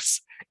a mess.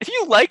 If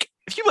you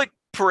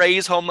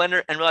praise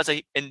Homelander and realize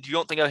and you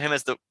don't think of him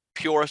as the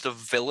purest of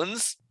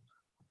villains,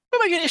 we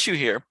might get an issue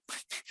here.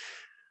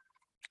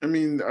 I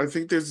mean, I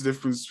think there's a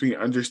difference between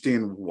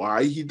understand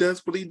why he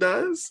does what he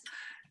does,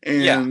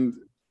 and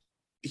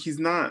he's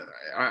not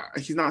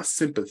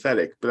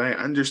sympathetic, but I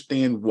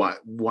understand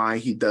why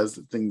he does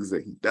the things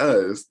that he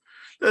does.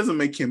 Doesn't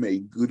make him a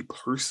good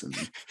person.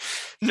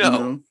 No. You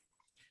know?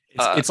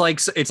 It's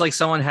like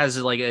someone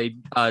has like a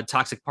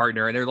toxic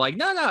partner and they're like,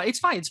 no, it's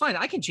fine,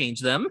 I can change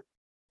them.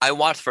 I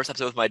watched the first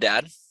episode with my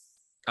dad.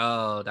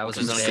 Oh, that was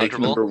mistake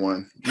number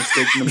one.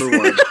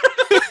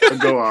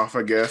 Go off,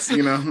 I guess.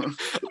 You know,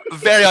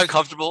 very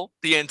uncomfortable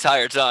the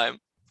entire time.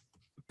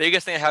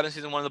 Biggest thing that happened in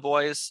season 1 of The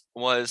Boys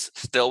was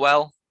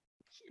Stillwell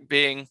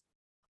being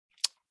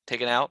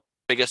taken out.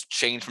 Biggest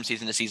change from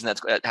season to season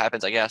that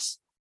happens, I guess.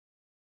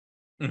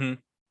 Mm-hmm.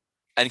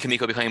 And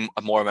Kimiko becoming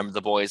a more member of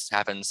The Boys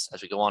happens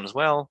as we go on as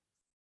well.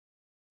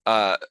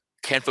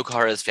 Ken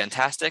Fukuhara is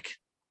fantastic.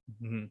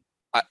 Mm-hmm.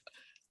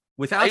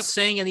 Without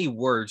saying any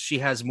words, she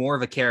has more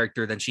of a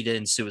character than she did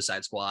in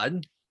Suicide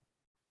Squad.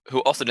 Who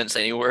also didn't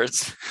say any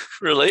words,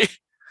 really?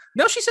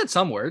 No, she said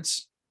some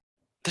words.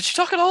 Did she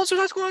talk at all in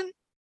Suicide Squad?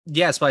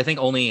 Yes, but I think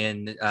only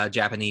in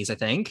Japanese, I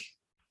think.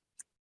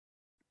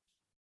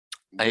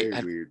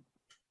 Weird.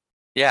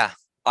 Yeah,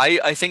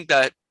 I think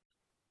that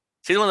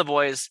season 1 of The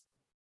Boys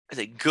is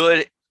a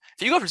good.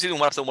 If you go from season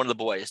 1 episode 1 of The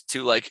Boys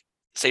to like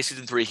say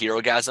season 3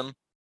 Herogasm,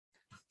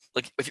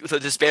 like with the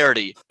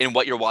disparity in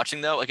what you're watching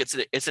though, like it's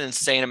an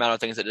insane amount of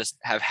things that just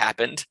have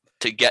happened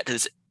to get to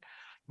this.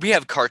 We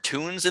have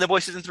cartoons in The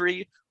Boys season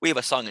 3. We have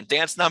a song and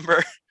dance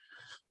number.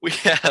 We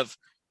have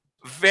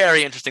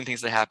very interesting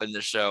things that happen in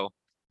this show,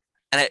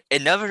 and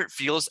it never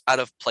feels out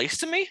of place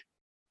to me.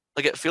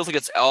 Like it feels like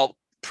it's all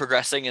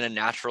progressing in a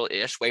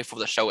natural-ish way for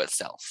the show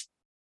itself,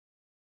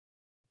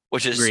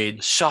 which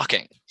is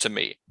shocking to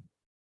me.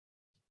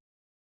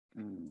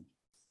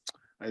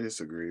 I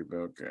disagree, but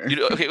okay.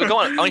 Okay, go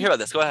on. I want to hear about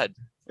this. Go ahead.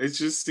 It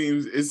just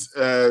seems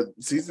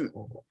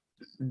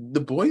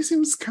The Boys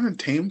seems kind of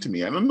tame to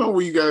me. I don't know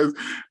where you guys,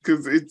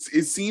 because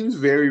it seems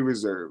very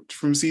reserved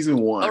from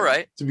season 1. All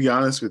right. To be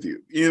honest with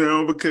you,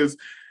 because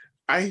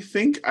I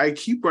think I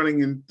keep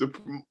running into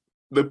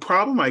the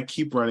problem I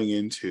keep running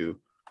into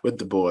with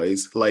The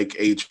Boys, like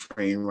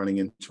A-Train running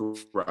into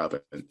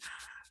Robin,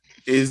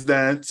 is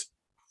that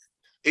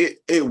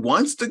it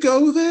wants to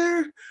go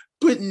there,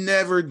 but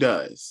never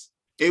does.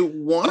 It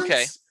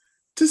wants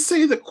to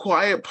say the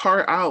quiet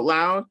part out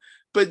loud,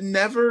 but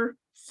never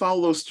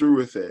follows through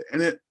with it.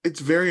 And it's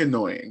very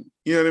annoying.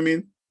 You know what I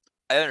mean?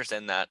 I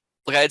understand that.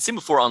 Like I had seen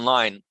before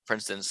online, for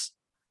instance,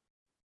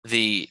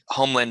 the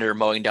Homelander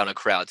mowing down a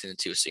crowd in the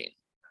 2 scene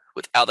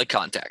without the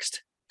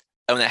context.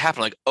 And when that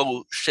happened, like,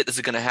 oh shit, this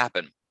is going to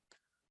happen.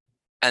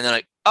 and then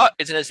like, oh,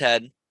 it's in his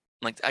head.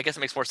 Like, I guess it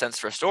makes more sense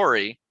for a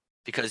story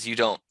because you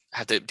don't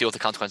have to deal with the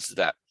consequences of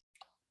that.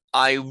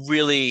 I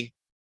really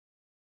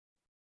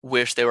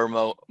wish they were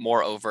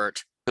more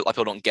overt. A lot of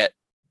people don't get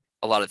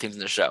a lot of themes in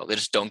the show. They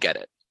just don't get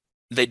it.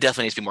 They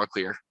definitely need to be more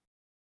clear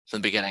from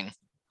the beginning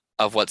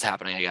of what's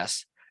happening, I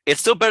guess. It's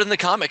still better than the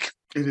comic.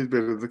 It is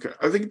better than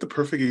I think the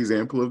perfect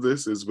example of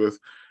this is with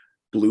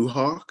Blue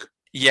Hawk.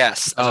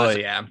 Yes. Oh,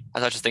 yeah. I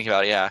was just thinking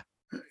about it, yeah.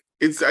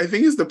 I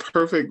think it's the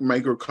perfect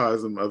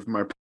microcosm of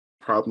my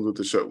problems with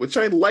the show, which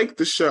I like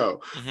the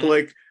show. But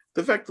like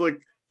the fact like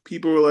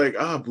people were like,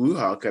 Blue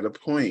Hawk at a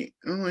point.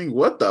 And I'm like,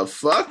 what the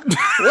fuck?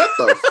 What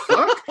the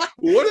fuck?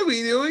 What are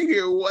we doing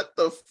here? What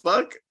the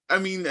fuck? I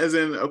mean, as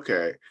in,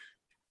 okay,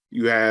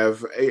 you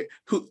have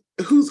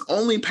whose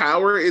only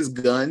power is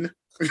gun.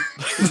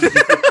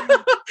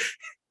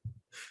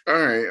 All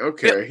right,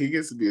 okay, yeah. He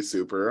gets to be a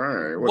super. All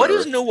right, whatever. What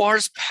is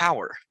Noir's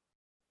power?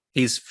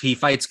 He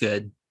fights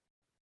good.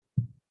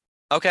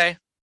 Okay,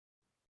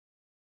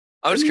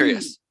 I was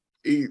curious.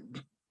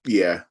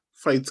 Yeah,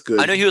 fights good.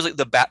 I know he was like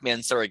the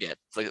Batman surrogate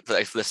for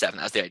the Seven.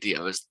 That's the idea.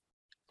 It was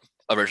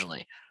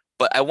originally,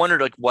 but I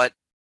wondered like what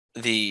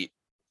he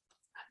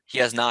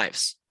has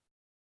knives.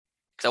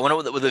 Because I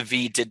wonder what the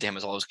V did to him.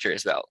 Is all I was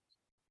curious about.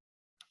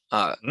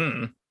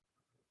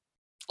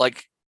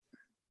 Like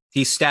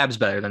he stabs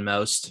better than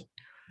most.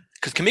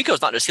 Because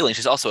Kimiko's not just healing;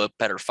 she's also a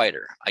better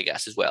fighter, I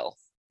guess, as well.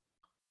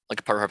 Like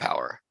a part of her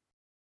power.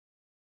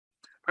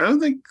 I don't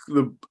think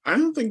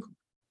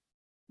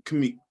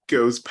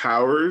Kimiko's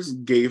powers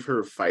gave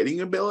her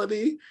fighting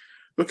ability,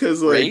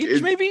 because like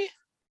Rage, maybe.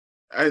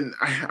 And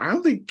I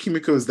don't think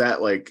Kimiko's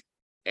that like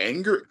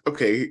angry.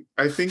 Okay,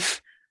 I think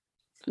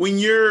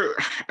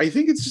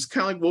it's just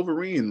kind of like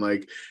Wolverine.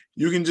 Like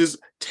you can just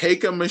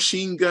take a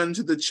machine gun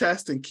to the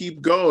chest and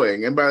keep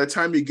going, and by the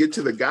time you get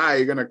to the guy,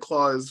 you're gonna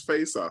claw his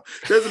face off.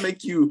 It doesn't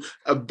make you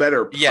a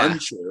better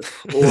puncher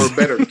or a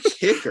better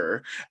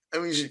kicker. I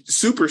mean,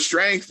 super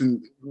strength,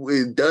 and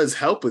it does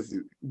help with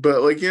you,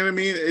 but like, you know what I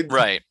mean?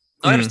 Right.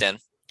 I understand.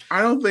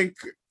 I don't think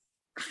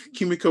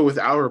Kimiko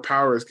without her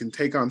powers can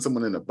take on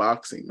someone in a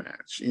boxing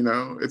match. You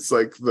know, it's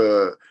like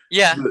the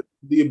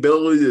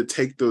ability to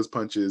take those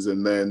punches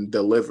and then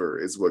deliver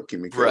is what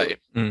Kimiko. Right.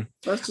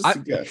 That's just a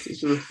guess.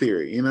 It's just a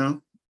theory, you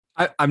know.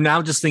 I'm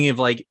now just thinking of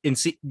like in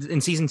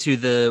season 2,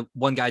 the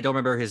one guy, I don't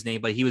remember his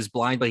name, but he was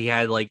blind, but he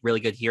had like really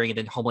good hearing, and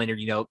then Homelander,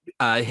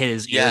 hit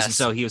his ears, and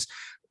so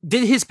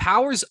did his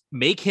powers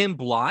make him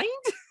blind?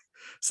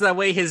 So that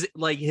way his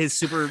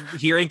super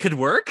hearing could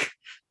work?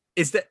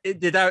 Is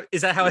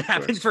that how it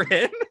happened for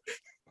him?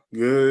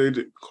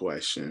 Good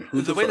question.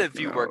 The way that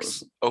view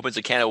works opens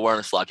a can of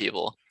worms for a lot of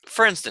people.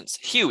 For instance,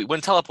 Huey,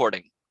 when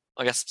teleporting,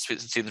 I guess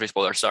season 3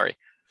 spoiler, sorry.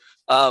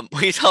 When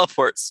he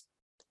teleports,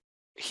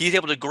 he's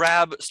able to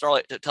grab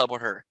Starlight to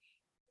teleport her,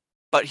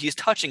 but he's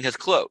touching his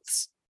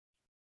clothes.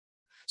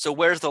 So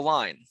where's the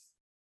line?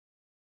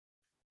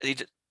 Do you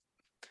know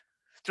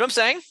what I'm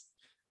saying?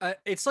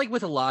 It's like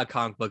with a lot of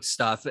comic book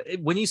stuff.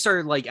 When you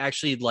start like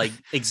actually like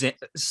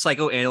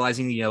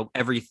psychoanalyzing,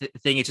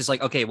 everything, it's just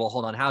like, okay, well,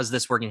 hold on, how's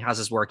this working? How's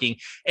this working?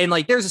 And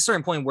like, there's a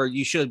certain point where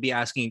you should be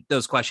asking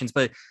those questions.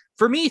 But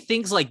for me,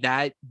 things like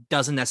that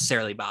doesn't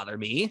necessarily bother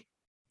me.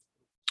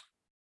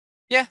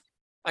 Yeah,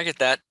 I get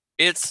that.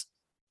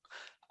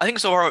 I think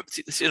so far,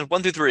 season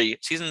 1 through 3,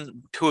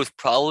 season 2 is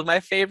probably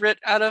my favorite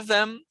out of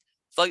them.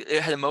 I feel like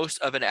it had the most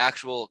of an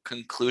actual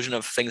conclusion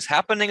of things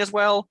happening as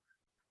well.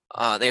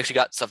 They actually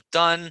got stuff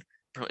done.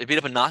 They beat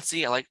up a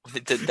Nazi. I like when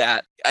they did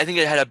that. I think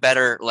it had a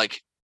better,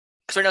 like,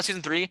 because right now,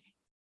 season 3,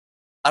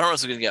 I don't know where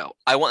it's going to go.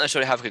 I want the show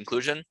to have a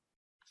conclusion,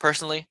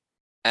 personally.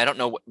 I don't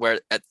know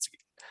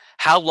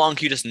how long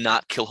can you just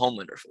not kill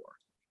Homelander for?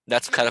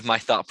 That's kind of my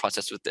thought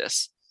process with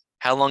this.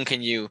 How long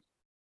can you,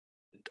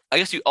 I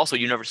guess you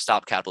never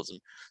stop capitalism.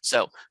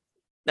 So,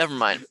 never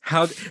mind.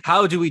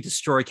 How do we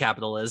destroy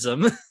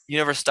capitalism? You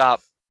never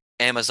stop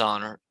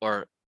Amazon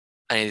or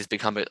any of these big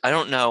companies. I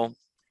don't know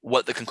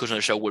what the conclusion of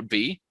the show would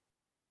be,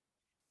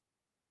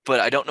 but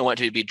I don't know what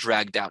to be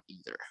dragged out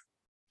either.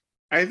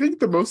 I think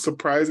the most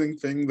surprising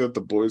thing that the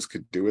boys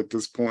could do at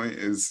this point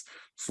is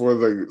for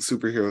the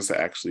superheroes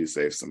to actually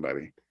save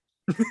somebody.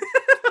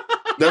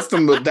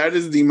 That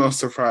is the most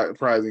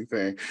surprising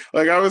thing.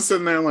 Like, I was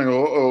sitting there like,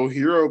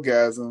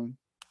 hero-gasm.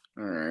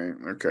 All right,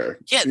 okay.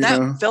 Yeah,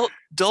 that felt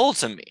dull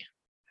to me.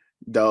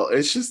 Dull.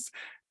 It's just,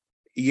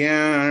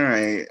 yeah, all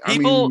right.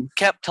 People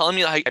kept telling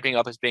me like hyping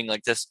up as being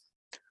like this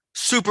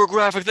super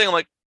graphic thing. I'm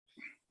like,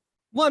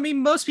 well, I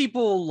mean, most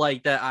people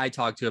like that I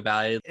talked to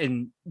about it,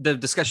 and the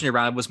discussion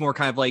around it was more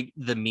kind of like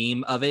the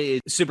meme of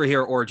it,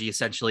 superhero orgy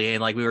essentially,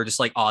 and like we were just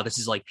like, oh, this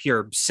is like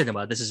pure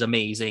cinema. This is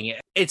amazing.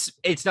 It's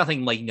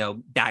nothing like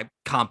that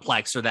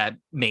complex or that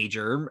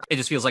major. It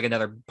just feels like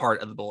another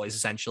part of the boys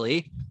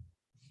essentially.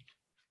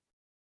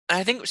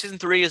 I think season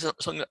 3 is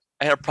something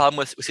I had a problem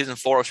with season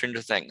 4 of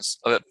Stranger Things.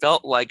 It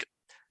felt like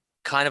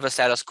kind of a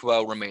status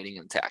quo remaining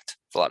intact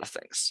for a lot of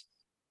things.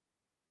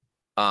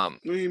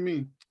 What do you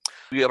mean?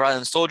 We brought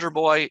in Soldier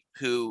Boy,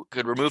 who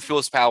could remove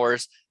Fuel's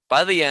powers.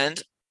 By the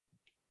end,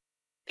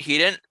 he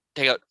didn't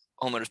take out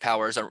Homelander's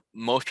powers are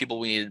most people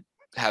we need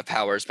to have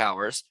powers,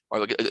 or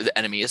like the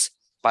enemies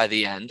by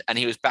the end, and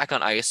he was back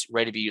on ice,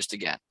 ready to be used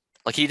again.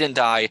 Like he didn't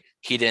die,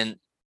 he didn't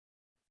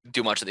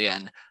do much at the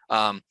end.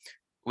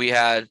 We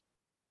had,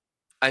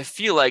 I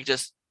feel like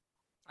just.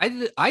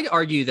 I'd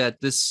argue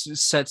that this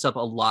sets up a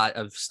lot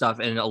of stuff,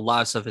 and a lot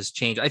of stuff has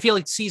changed. I feel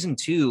like season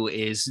 2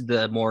 is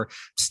the more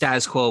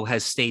status quo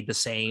has stayed the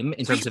same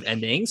in terms of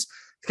endings.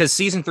 Because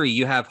season 3,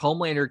 you have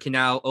Homelander can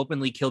now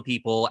openly kill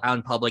people out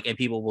in public, and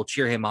people will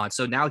cheer him on.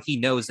 So now he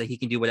knows that he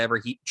can do whatever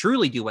he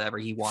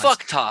wants.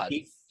 Fuck Todd.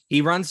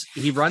 He runs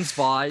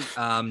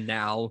VOD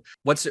now.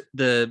 What's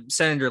the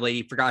senator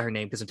lady? Forgot her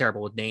name because I'm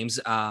terrible with names.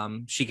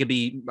 She could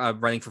be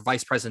running for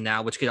vice president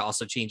now, which could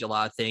also change a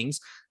lot of things.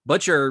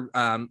 Butcher,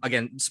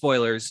 again,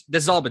 spoilers.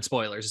 This has all been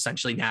spoilers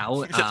essentially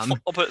now. I'll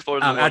put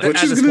spoilers.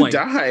 Butcher's gonna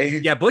die.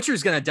 Yeah,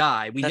 Butcher's gonna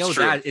die. We know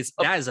that is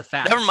a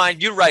fact. Never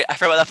mind. You're right. I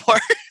forgot about that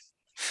part.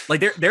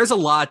 Like there's a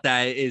lot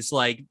that is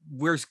like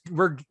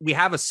we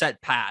have a set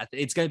path.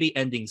 It's going to be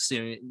ending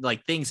soon.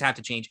 Like things have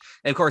to change.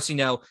 And of course,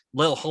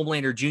 little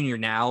Homelander Jr.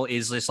 now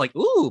is just like,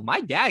 ooh,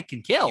 my dad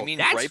can kill. You mean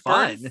that's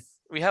Brightburn? Fun.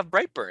 We have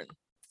Brightburn.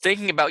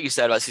 Thinking about what you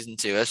said about season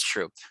 2, that's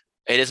true.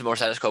 It is more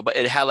status quo, but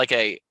it had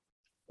like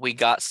we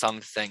got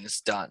some things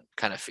done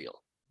kind of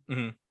feel.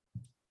 Mm-hmm.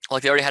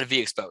 Like they already had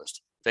V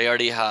exposed. They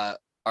already are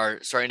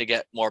starting to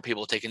get more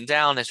people taken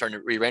down. They're starting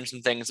to rearrange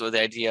some things with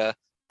the idea.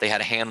 They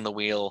had a hand on the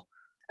wheel.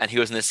 And he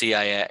was in the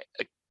CIA.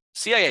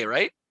 CIA,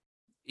 right?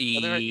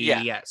 Yeah.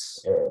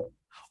 Yes.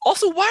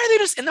 Also, why are they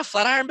just in the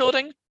Flatiron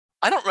building?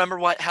 I don't remember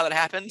how that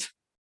happened.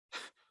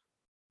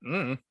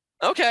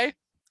 Okay.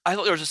 I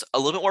thought there was just a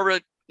little bit more,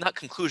 not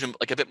conclusion, but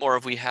like a bit more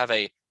of we have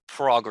a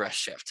progress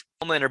shift.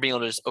 Homelander being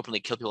able to just openly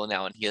kill people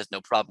now, and he has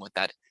no problem with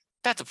that.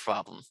 That's a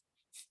problem.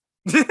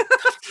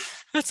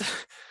 It's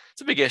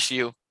a big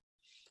issue.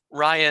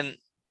 Ryan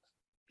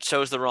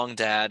chose the wrong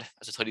dad,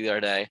 as I told you the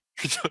other day.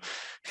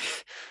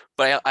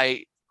 But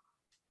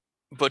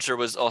Butcher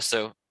was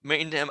also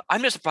mean to him.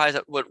 I'm just surprised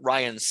at what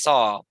Ryan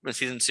saw in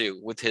season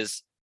 2 with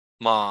his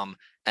mom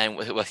and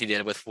with what he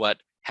did, with what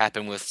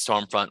happened with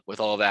Stormfront, with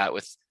all that,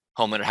 with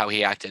Homelander, how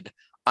he acted.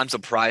 I'm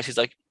surprised. He's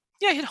like,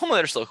 yeah,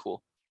 Homelander's still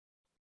cool.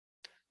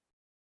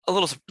 A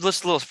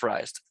little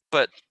surprised,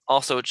 but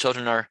also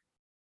children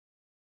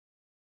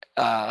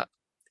are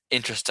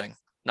interesting,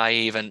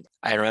 naive, and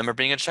I remember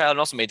being a child and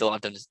also made a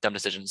lot of dumb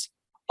decisions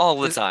all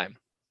the time.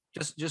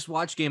 Just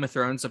watch Game of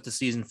Thrones up to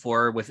season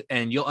 4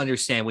 and you'll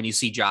understand when you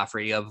see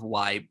Joffrey of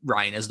why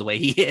Ryan is the way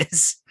he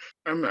is.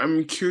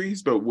 I'm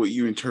curious about what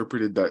you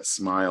interpreted that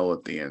smile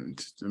at the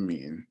end to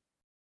mean.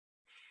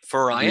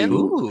 For Ryan?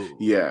 Ooh.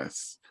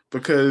 Yes,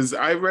 because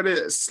I read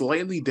it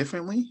slightly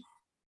differently.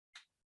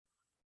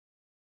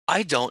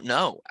 I don't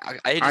know.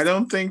 I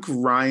don't think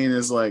Ryan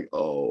is like,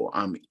 oh,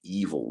 I'm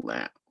evil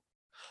now.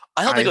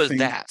 I don't think it was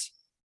that.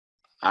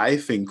 I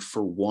think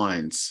for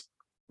once,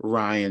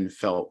 Ryan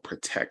felt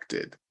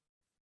protected.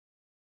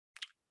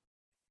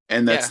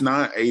 And that's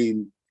not a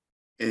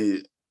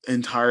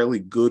entirely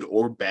good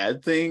or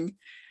bad thing.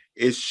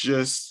 It's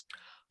just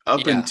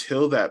up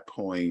until that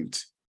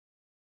point,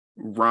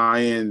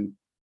 Ryan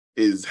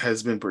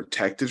has been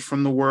protected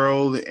from the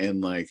world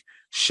and like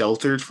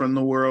sheltered from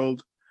the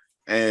world.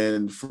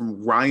 And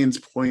from Ryan's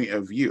point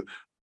of view,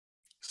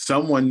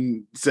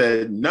 someone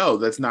said, no,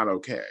 that's not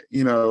okay.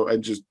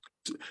 And just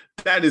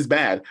that is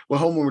bad.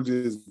 Well,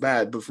 Homelander is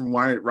bad, but from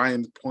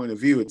Ryan's point of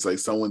view, it's like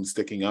someone's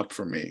sticking up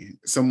for me.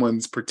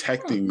 Someone's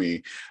protecting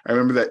me. I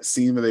remember that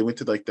scene where they went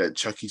to like that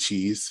Chuck E.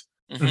 Cheese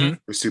for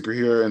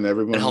superhero, and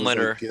everyone was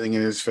like, getting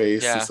in his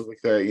face and stuff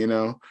like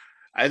that.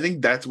 I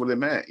think that's what it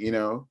meant.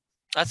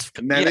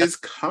 That is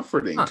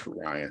comforting to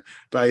Ryan,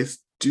 but I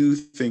do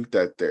think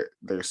that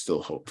there's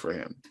still hope for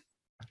him.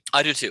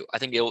 I do too. I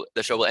think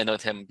the show will end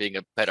with him being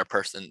a better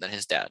person than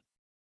his dad,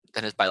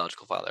 than his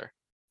biological father.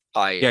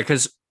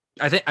 Because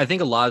I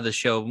think a lot of the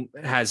show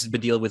has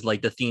been dealing with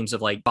like the themes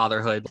of like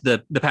fatherhood,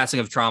 the passing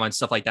of trauma and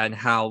stuff like that, and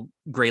how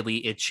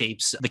greatly it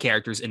shapes the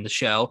characters in the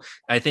show.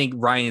 I think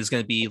Ryan is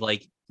going to be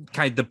like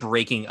kind of the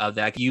breaking of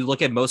that. You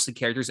look at most of the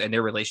characters and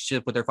their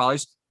relationship with their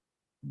fathers,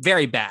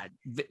 very bad,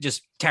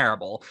 just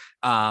terrible.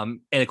 And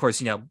of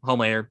course,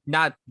 Homelander,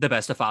 not the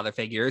best of father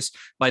figures,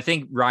 but I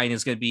think Ryan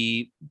is going to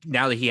be,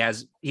 now that he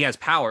has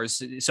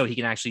powers, so he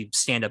can actually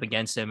stand up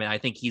against him. And I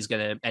think he's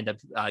going to end up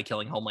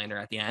killing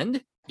Homelander at the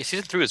end. Yeah,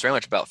 season 3 is very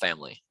much about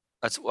family.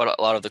 That's what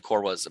a lot of the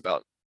core was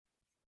about.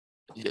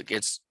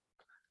 This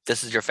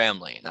is your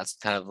family, and that's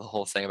kind of the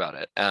whole thing about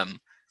it.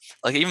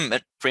 Like even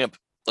bring up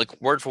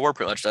like word for word,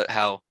 pretty much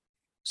how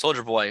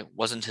Soldier Boy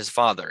wasn't his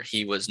father.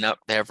 He was not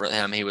there for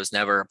him. He was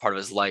never a part of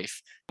his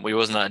life. He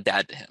was not a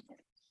dad to him.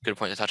 Good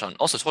point to touch on.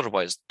 Also, Soldier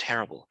Boy is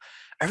terrible.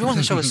 Everyone on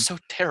the show is so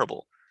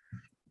terrible.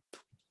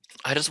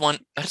 I just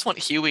want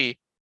Huey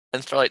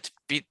and Starlight to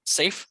be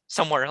safe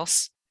somewhere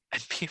else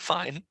and be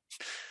fine.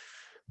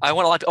 I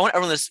want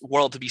everyone in this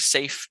world to be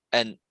safe,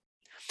 and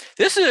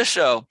this is a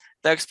show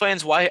that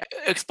explains why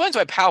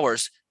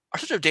powers are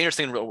such a dangerous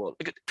thing in the real world.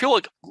 Like, people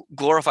like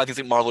glorify things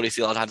like Marvel DC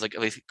a lot of times. Like,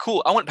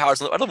 cool, I want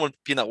powers. I don't want to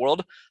be in that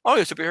world. I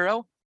want to be a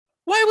superhero.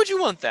 Why would you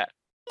want that?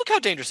 Look how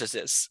dangerous this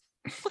is.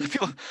 Look at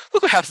people.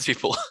 Look what happens to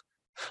people.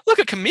 Look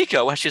at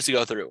Kamiko, what she has to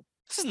go through.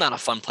 This is not a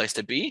fun place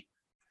to be.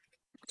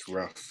 It's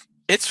rough.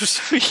 It's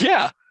just,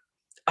 yeah.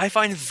 I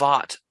find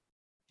Vought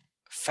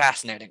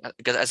fascinating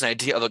because as an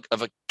idea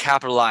of a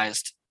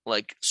capitalized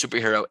like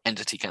superhero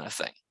entity kind of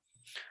thing.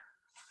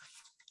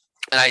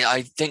 And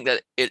I think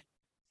that it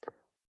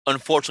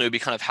unfortunately would be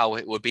kind of how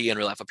it would be in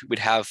real life. We'd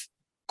have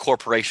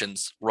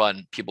corporations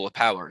run people with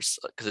powers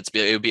because it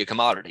would be a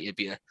commodity. It'd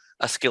be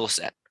a skill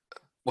set,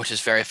 which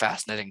is very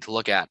fascinating to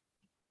look at.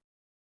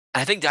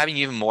 I think diving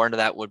even more into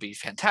that would be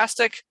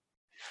fantastic.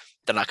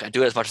 They're not going to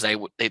do it as much as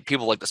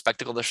people like the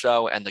spectacle of the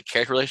show and the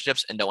character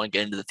relationships and don't want to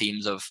get into the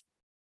themes of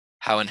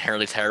how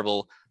inherently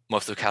terrible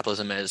most of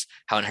capitalism is,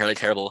 how inherently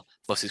terrible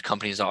most of these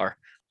companies are.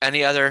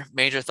 Any other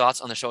major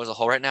thoughts on the show as a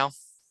whole right now?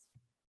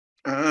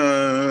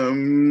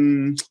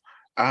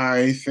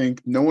 I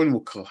think no one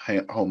will kill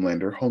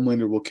Homelander.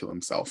 Homelander will kill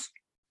himself.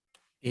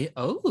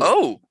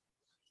 Oh,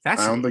 I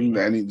don't think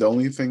that the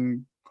only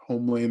thing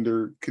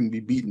Homelander can be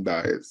beaten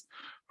by is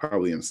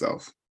probably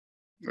himself.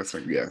 That's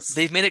my guess.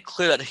 They've made it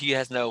clear that he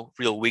has no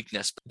real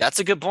weakness. That's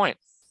a good point.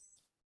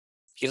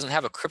 He doesn't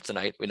have a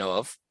kryptonite we know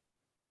of.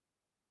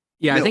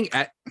 Yeah, I think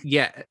that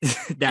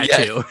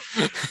too.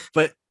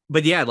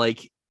 But yeah,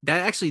 like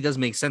that actually does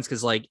make sense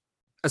because like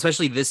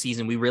especially this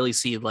season we really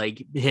see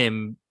like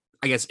him,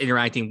 I guess,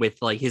 interacting with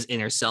like his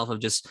inner self of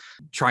just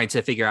trying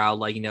to figure out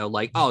like, you know,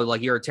 like, oh,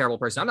 like you're a terrible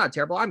person. I'm not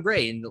terrible. I'm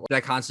great. And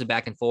that constant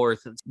back and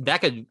forth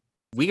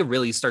we could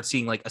really start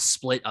seeing like a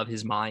split of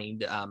his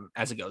mind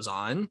as it goes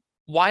on.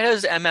 Why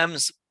does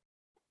MM's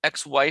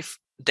ex-wife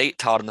date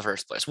Todd in the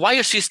first place? Why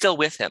is she still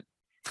with him?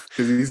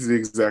 Because he's the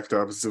exact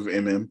opposite of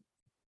MM.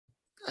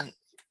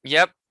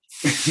 Yep.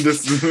 He's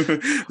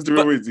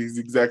the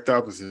exact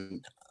opposite.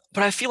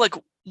 But I feel like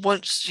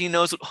once she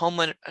knows what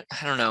Homeland,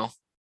 I don't know.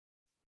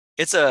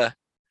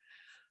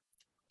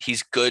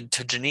 He's good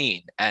to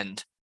Janine,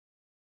 and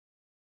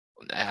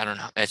I don't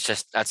know. It's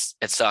just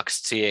it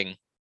sucks seeing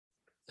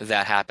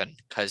that happen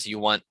because you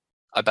want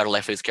a better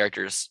life for these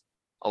characters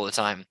all the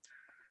time.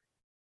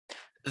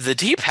 The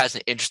Deep has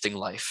an interesting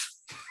life.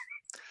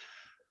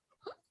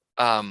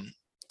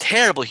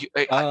 Terrible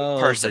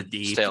person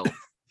still.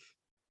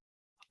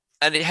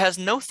 And it has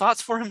no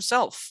thoughts for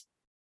himself.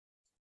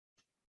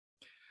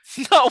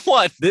 Not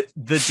one.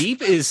 The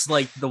Deep is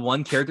like the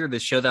one character of the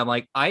show that I'm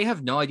like, I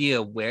have no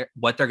idea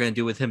what they're going to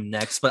do with him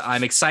next, but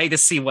I'm excited to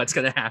see what's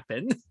going to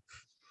happen.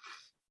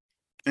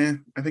 I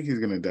think he's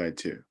going to die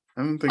too.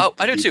 I don't think. Oh,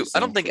 I do too. I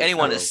don't think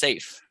anyone is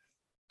safe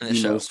in the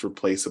show. The most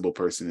replaceable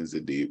person is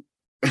the Deep.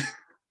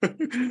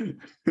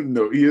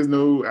 No, he has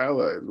no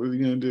allies. What is he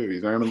going to do?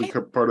 He's not going to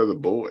become part of the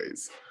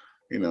boys.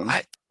 You know.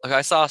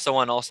 I saw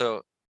someone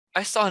also.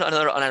 I saw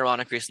another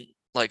unironic reason.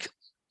 Like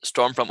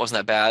Stormfront wasn't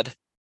that bad.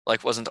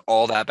 Like wasn't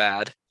all that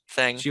bad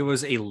thing. She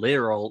was a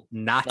literal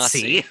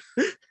Nazi.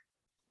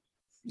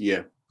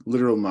 Yeah,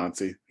 literal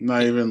Nazi.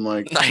 Not even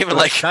like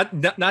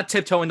not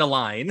tiptoeing the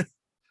line.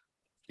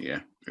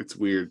 Yeah, it's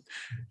weird.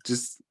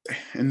 Just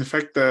and the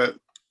fact that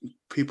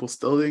people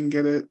still didn't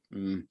get it.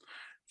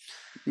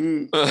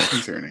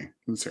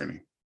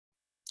 Concerning.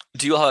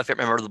 Do you all have a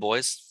favorite member of the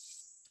boys?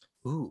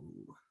 Ooh.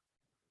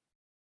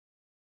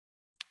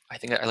 I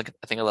think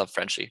I love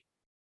Frenchie.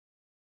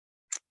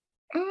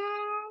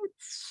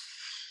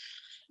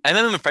 And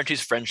then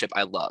Frenchie's friendship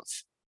I love.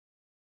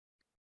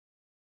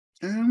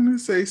 I'm gonna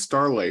say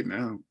Starlight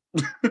now.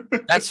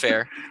 That's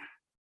fair.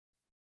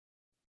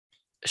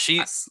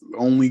 She's the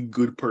only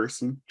good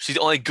person. She's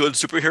the only good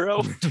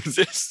superhero to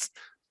exist.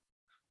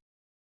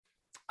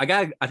 I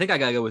think I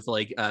gotta go with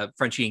like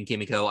Frenchie and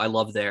Kimiko. I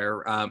love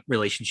their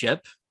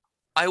relationship.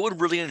 I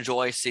would really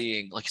enjoy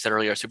seeing, like you said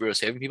earlier, superheroes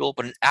saving people,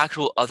 but an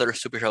actual other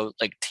superhero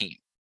like team.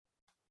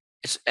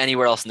 It's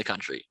anywhere else in the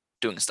country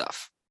doing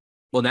stuff.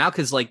 Well, now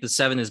because like the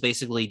Seven is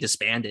basically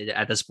disbanded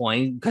at this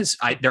point because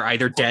they're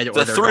either dead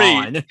or they're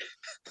gone.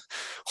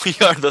 We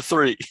are the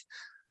three.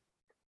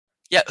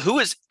 Yeah, who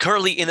is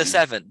currently in the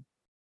Seven?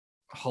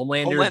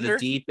 Homelander, the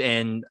Deep,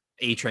 and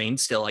A-Train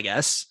still, I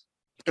guess.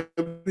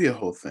 It'll be a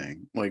whole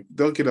thing. Like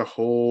they'll get a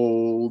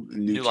whole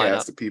new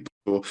cast of people.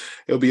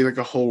 It'll be like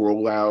a whole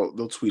rollout.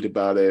 They'll tweet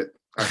about it.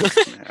 I think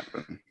it's gonna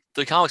happen.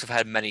 The comics have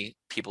had many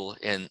people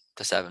in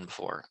the Seven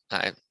before.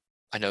 I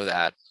know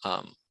that.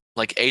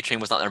 Like A-Train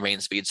was not their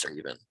main speedster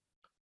even.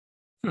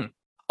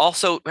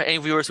 Also, any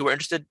viewers who are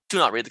interested, do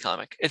not read the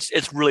comic.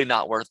 It's really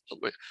not worth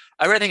it.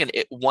 I read, I think,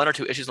 in 1 or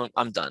 2 issues,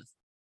 I'm done.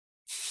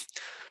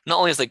 Not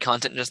only is the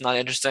content just not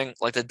interesting,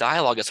 like the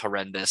dialogue is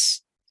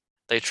horrendous.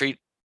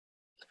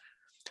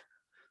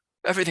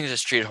 Everything's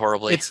just treated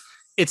horribly.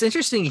 It's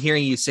interesting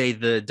hearing you say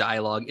the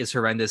dialogue is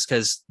horrendous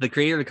because the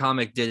creator of the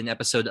comic did an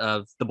episode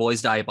of The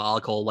Boys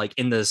Diabolical, like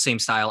in the same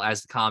style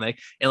as the comic.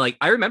 And like,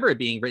 I remember it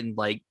being written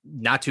like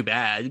not too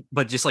bad,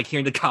 but just like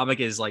hearing the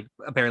comic is like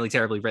apparently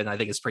terribly written. I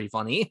think it's pretty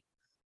funny.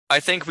 I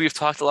think we've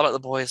talked a lot about The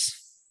Boys.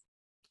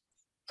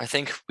 I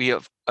think we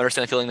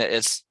understand the feeling that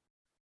it's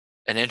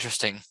an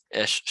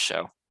interesting-ish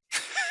show.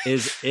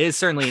 is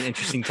certainly an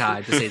interesting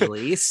time to say the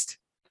least.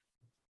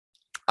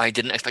 I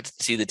didn't expect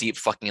to see the Deep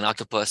fucking an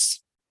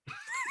octopus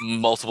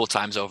multiple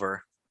times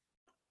over.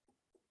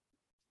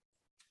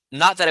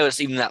 Not that it was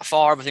even that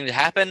far of a thing to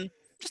happen,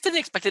 just didn't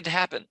expect it to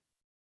happen.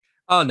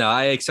 Oh no,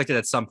 I expected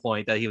at some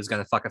point that he was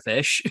going to fuck a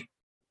fish.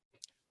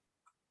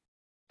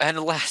 And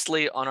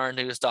lastly, on our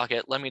news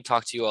docket, let me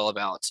talk to you all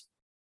about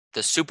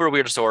the super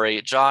weird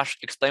story. Josh,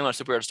 explain what a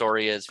super weird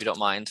story is, if you don't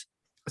mind.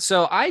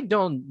 So I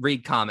don't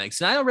read comics,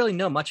 and I don't really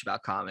know much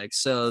about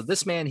comics. So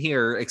this man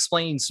here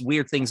explains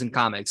weird things in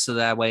comics, so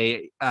that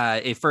way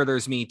it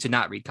furthers me to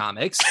not read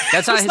comics.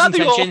 That's not his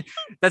intention.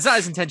 That's not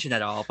his intention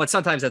at all. But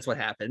sometimes that's what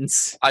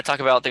happens. I talk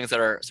about things that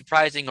are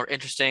surprising or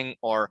interesting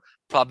or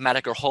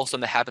problematic or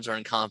wholesome that happens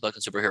during comic book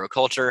and superhero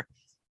culture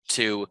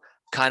to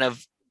kind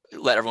of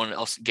let everyone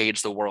else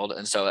gauge the world.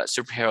 And so that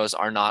superheroes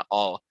are not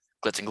all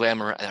glitz and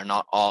glamour, and they're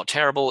not all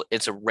terrible.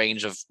 It's a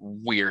range of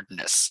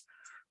weirdness.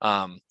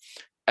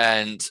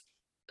 And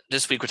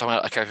this week we're talking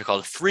about a character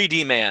called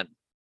 3D Man.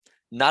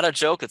 Not a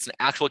joke. It's an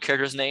actual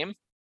character's name.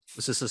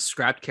 Was this a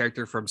scrapped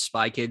character from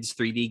Spy Kids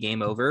 3D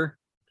Game Over?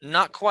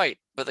 Not quite,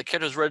 but the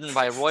character was written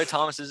by Roy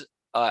Thomas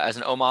as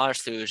an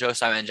homage to Joe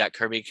Simon and Jack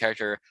Kirby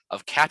character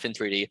of Captain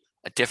 3D,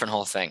 a different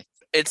whole thing.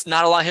 It's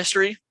not a lot of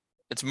history.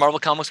 It's a Marvel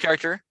Comics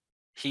character.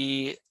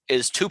 He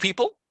is two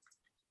people.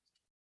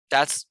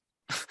 That's...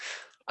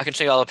 I can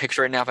show you all a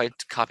picture right now if I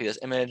copy this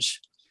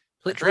image.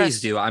 Please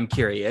do. I'm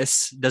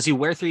curious. Does he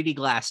wear 3D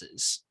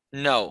glasses?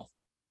 No.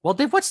 Well,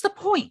 then what's the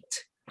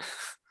point?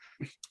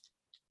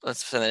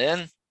 Let's send it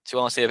in. So you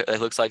want to see what it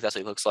looks like? That's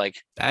what he looks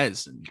like. That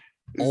is an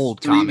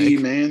old 3D comic.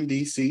 Man,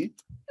 DC?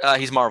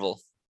 He's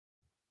Marvel.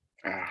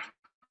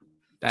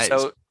 That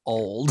is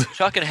old.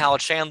 Chuck and Hal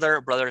Chandler,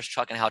 brothers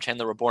Chuck and Hal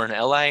Chandler, were born in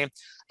LA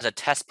as a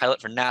test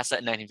pilot for NASA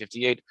in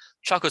 1958.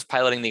 Chuck was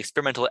piloting the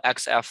experimental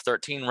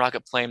XF-13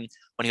 rocket plane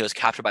when he was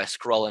captured by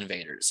Skrull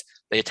invaders.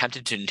 They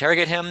attempted to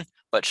interrogate him,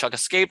 but Chuck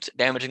escaped,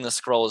 damaging the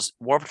Skrull's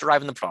warp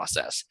drive in the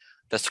process.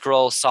 The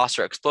Skrull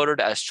saucer exploded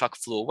as Chuck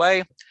flew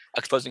away,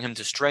 exposing him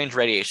to strange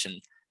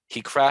radiation.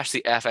 He crashed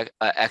the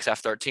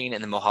XF-13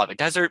 in the Mojave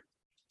Desert.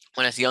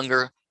 When his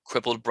younger,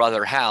 crippled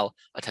brother Hal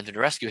attempted to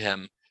rescue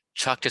him,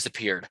 Chuck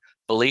disappeared,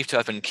 believed to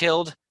have been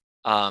killed,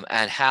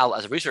 and Hal,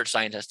 as a research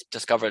scientist,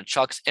 discovered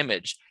Chuck's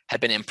image had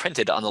been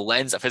imprinted on the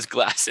lens of his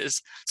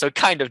glasses. So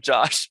kind of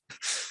Josh.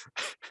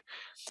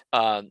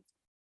 And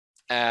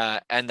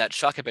that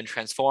Chuck had been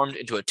transformed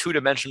into a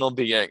two-dimensional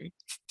being.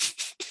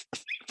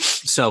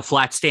 So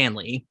Flat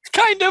Stanley.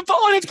 Kind of,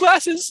 on his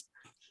glasses.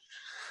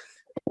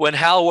 When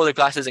Hal wore the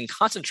glasses and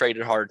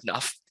concentrated hard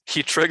enough,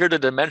 he triggered a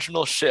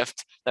dimensional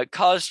shift that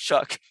caused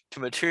Chuck to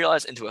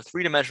materialize into a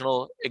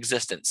three-dimensional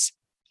existence.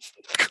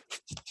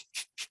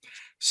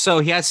 So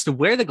he has to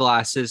wear the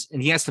glasses,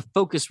 and he has to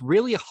focus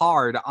really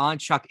hard on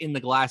Chuck in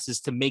the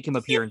glasses to make him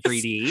appear in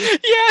 3D.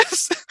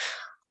 Yes!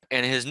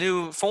 In his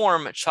new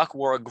form, Chuck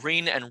wore a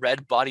green and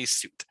red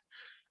bodysuit,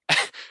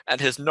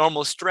 and his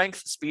normal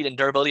strength, speed, and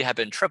durability had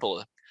been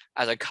tripled.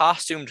 As a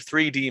costumed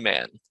 3D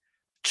man,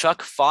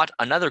 Chuck fought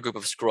another group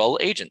of Skrull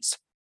agents.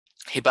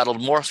 He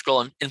battled more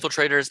Skrull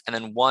infiltrators, and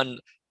then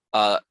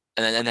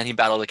and then he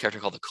battled a character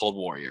called the Cold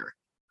Warrior.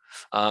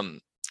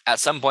 At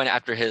some point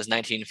after his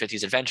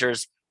 1950s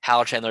adventures,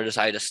 Hal Chandler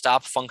decided to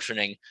stop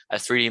functioning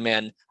as 3D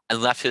man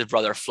and left his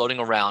brother floating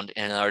around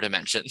in another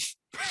dimension.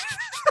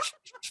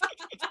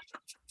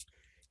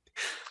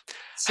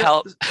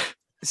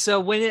 So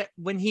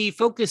when he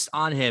focused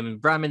on him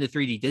and brought him into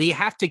 3D, did he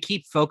have to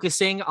keep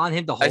focusing on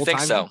him the whole time? I think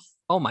so.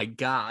 Oh my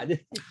God.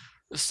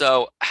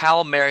 So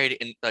Hal married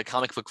in the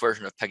comic book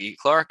version of Peggy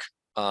Clark,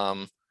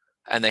 and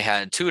they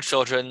had two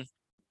children,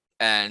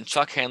 and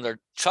Chuck Handler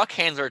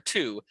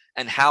II,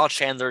 and Hal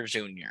Chandler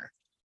Jr.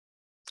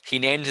 He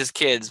named his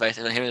kids by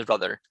him and his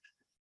brother.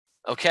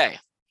 Okay.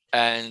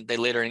 And they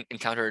later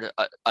encountered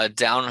a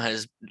down on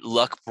his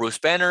luck Bruce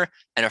Banner,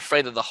 and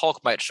afraid that the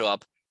Hulk might show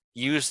up,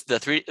 used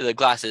the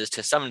glasses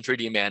to summon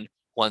 3D Man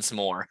once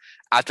more.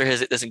 After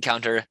this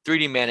encounter,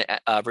 3D Man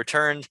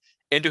returned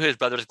into his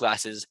brother's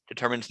glasses,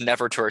 determined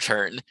never to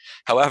return.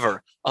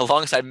 However,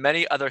 alongside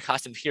many other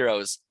costumed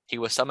heroes, he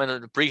was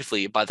summoned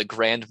briefly by the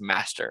Grand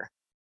Master.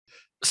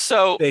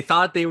 So they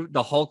thought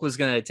the Hulk was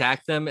going to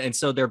attack them, and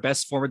so their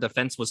best form of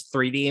defense was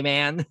 3D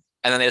Man.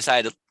 And then they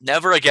decided,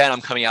 never again,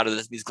 I'm coming out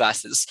of these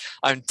glasses.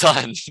 I'm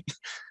done.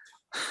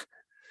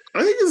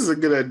 I think this is a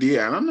good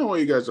idea. I don't know why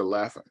you guys are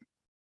laughing.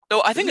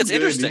 No, I think it's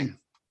interesting. Idea.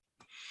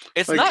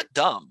 It's not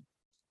dumb.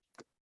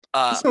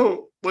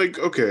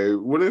 Okay,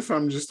 what if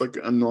I'm just like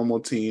a normal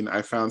teen?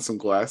 I found some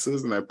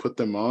glasses and I put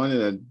them on,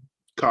 and a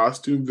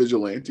costume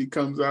vigilante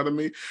comes out of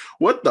me.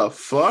 What the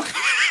fuck?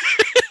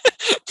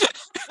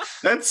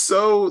 That's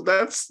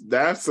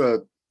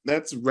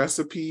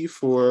recipe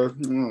for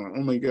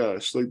oh my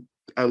gosh, like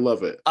I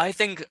love it. I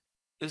think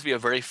this would be a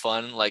very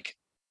fun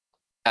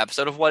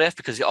episode of What If,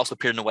 because he also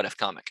appeared in a What If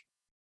comic.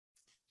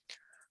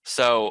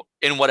 So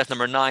in What If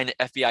number 9,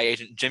 FBI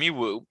agent Jimmy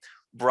Woo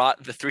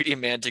brought the 3D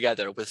Man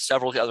together with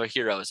several other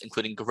heroes,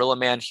 including Gorilla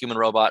Man, Human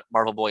Robot,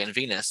 Marvel Boy, and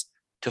Venus,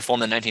 to form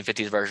the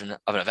 1950s version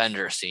of an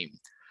Avengers team.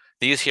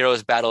 These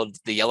heroes battled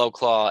the Yellow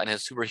Claw and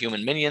his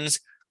superhuman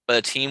minions, but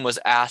the team was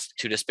asked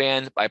to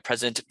disband by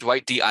President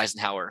Dwight D.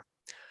 Eisenhower.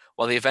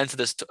 While the events of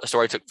this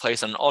story took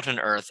place on an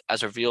alternate Earth,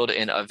 as revealed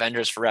in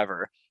Avengers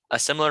Forever, a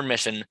similar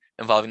mission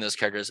involving those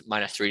characters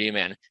minus 3D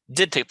Man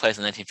did take place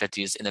in the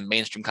 1950s in the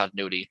mainstream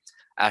continuity,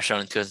 as shown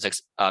in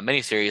 2006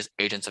 miniseries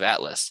Agents of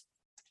Atlas.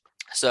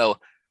 So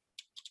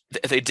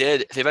if they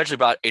eventually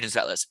brought Agents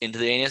of Atlas into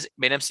the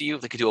main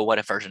MCU, they could do a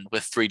what-if version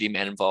with 3D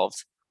Man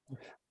involved.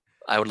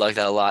 I would like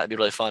that a lot. It'd be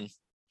really fun.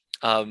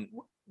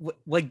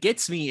 What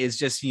gets me is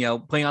just,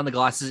 putting on the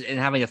glasses and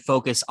having to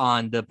focus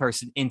on the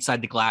person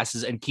inside the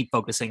glasses and keep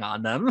focusing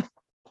on them.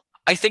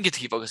 I think it's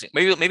keep focusing.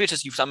 Maybe it's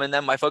just you summon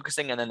them by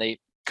focusing and then they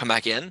come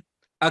back in.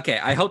 Okay,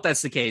 I hope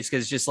that's the case,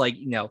 because just like,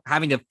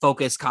 having to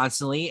focus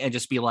constantly and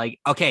just be like,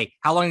 okay,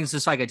 how long is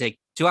this fight gonna take?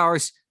 2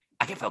 hours?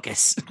 I can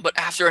focus. But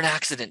after an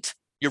accident,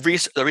 the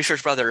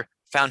research brother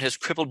found his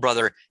crippled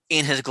brother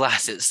in his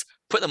glasses,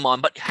 put them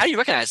on, but how do you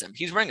recognize him?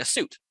 He's wearing a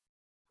suit.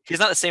 He's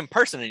not the same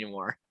person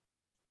anymore.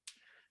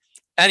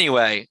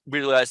 Anyway, we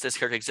realized this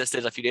character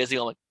existed a few days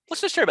ago. I'm like,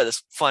 let's just share about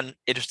this fun,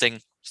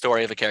 interesting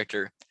story of a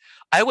character.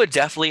 I would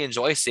definitely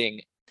enjoy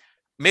seeing,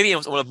 maybe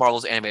it's one of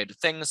Marvel's animated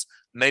things.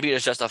 Maybe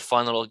it's just a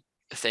fun little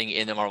thing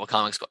in the Marvel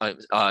comics, in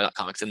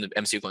the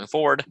MCU going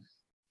forward.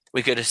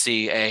 We could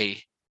see I'm trying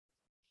to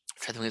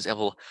think of an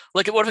example.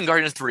 Like, what if in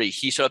Guardians 3,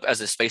 he showed up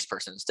as a space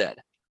person instead?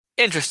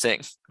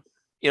 Interesting.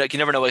 You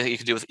never know what you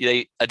can do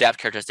they adapt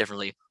characters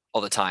differently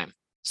all the time.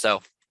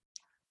 So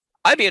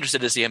I'd be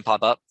interested to see him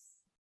pop up.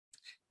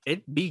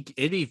 It'd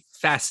be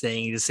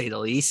fascinating to say the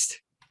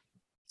least.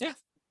 Yeah.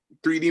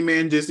 3D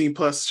Man Disney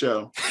Plus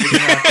show.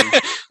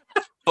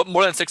 But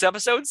more than 6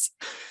 episodes?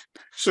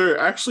 Sure.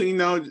 Actually,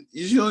 no.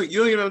 You don't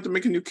even have to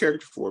make a new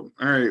character for him.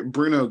 All right,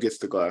 Bruno gets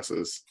the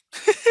glasses.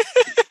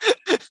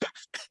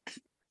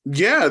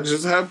 Yeah,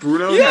 just have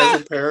Bruno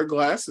has a pair of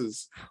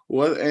glasses.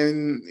 What?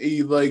 And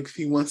he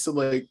wants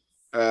to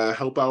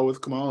help out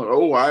with Kamala.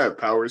 Oh, I have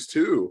powers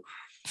too.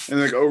 And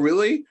like, oh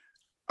really?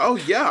 Oh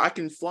yeah, I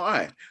can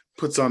fly.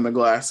 Puts on the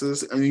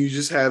glasses, and you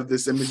just have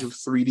this image of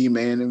 3D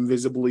Man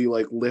invisibly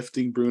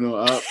lifting Bruno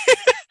up.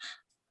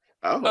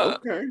 Oh,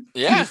 okay.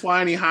 Yeah. Can you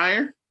fly any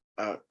higher?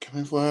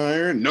 Can I fly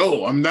higher?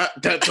 No, I'm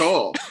not that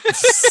tall.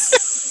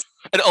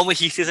 And only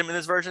he sees him in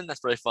this version?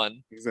 That's really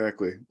fun.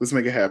 Exactly. Let's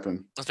make it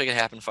happen. Let's make it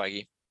happen,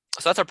 Feige.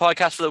 So that's our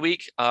podcast for the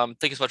week.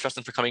 Thank you so much,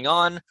 Justin, for coming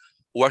on.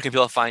 Where can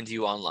people find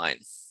you online?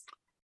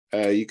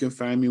 You can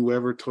find me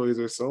wherever toys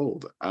are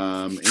sold.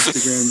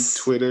 Instagram,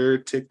 Twitter,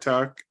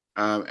 TikTok,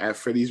 at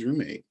Freddy's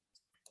Roommate.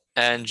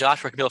 And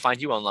Josh, where can people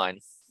find you online?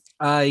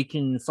 You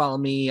can follow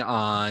me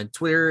on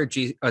Twitter,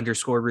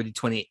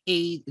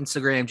 G_Rudy28,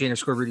 Instagram,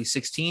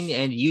 J_Rudy16,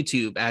 and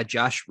YouTube at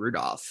Josh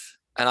Rudolph.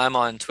 And I'm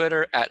on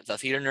Twitter at The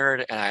Theater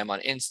Nerd, and I'm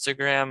on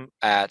Instagram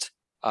at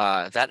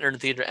That Nerd in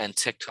Theater, and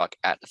TikTok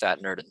at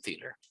That Nerd in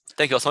Theater.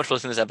 Thank you all so much for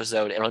listening to this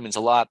episode. It really means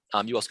a lot.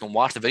 You also can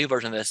watch the video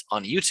version of this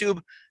on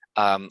YouTube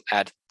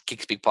at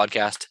Geek Speak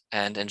Podcast,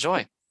 and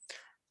enjoy.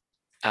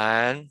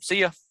 And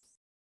see ya.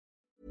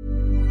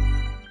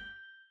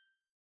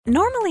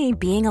 Normally,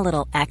 being a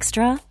little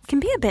extra can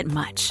be a bit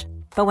much,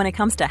 but when it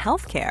comes to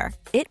healthcare,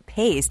 it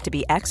pays to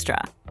be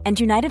extra. And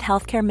United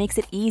Healthcare makes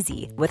it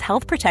easy with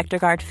Health Protector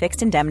Guard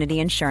fixed indemnity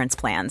insurance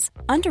plans.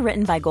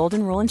 Underwritten by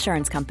Golden Rule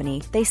Insurance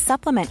Company, they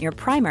supplement your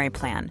primary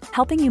plan,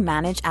 helping you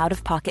manage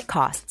out-of-pocket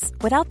costs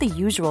without the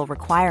usual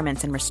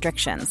requirements and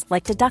restrictions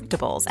like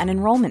deductibles and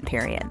enrollment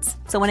periods.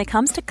 So when it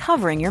comes to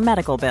covering your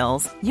medical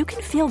bills, you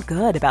can feel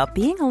good about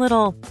being a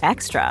little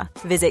extra.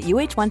 Visit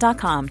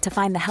UH1.com to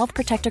find the Health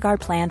Protector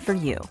Guard plan for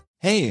you.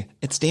 Hey,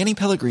 it's Danny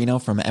Pellegrino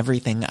from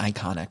Everything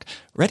Iconic.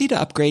 Ready to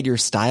upgrade your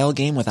style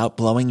game without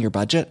blowing your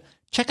budget?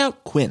 Check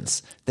out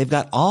Quince. They've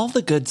got all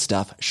the good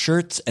stuff,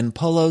 shirts and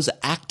polos,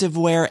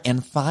 activewear,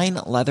 and fine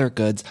leather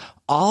goods,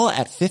 all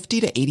at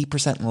 50 to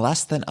 80%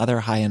 less than other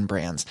high-end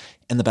brands.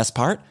 And the best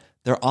part?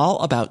 They're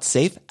all about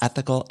safe,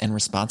 ethical, and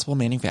responsible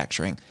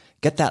manufacturing.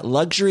 Get that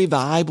luxury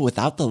vibe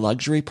without the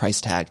luxury price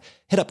tag.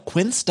 Hit up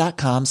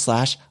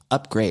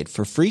quince.com/upgrade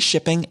for free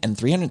shipping and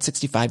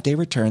 365-day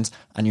returns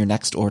on your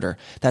next order.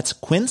 That's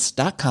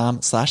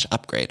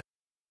quince.com/upgrade.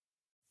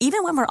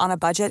 Even when we're on a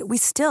budget, we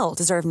still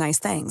deserve nice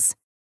things.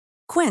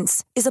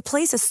 Quince is a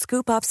place to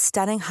scoop up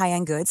stunning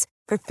high-end goods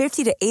for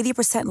 50 to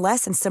 80%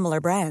 less than similar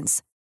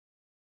brands.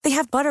 They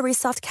have buttery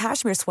soft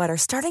cashmere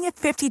sweaters starting at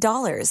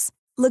 $50,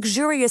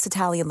 luxurious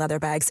Italian leather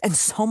bags, and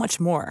so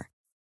much more.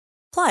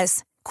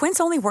 Plus,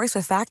 Quince only works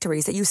with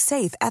factories that use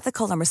safe,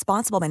 ethical, and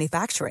responsible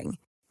manufacturing.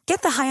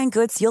 Get the high-end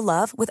goods you'll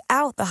love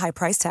without the high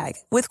price tag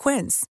with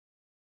Quince.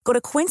 Go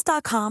to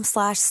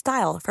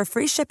quince.com/style for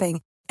free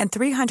shipping and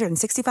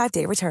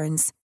 365-day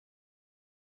returns.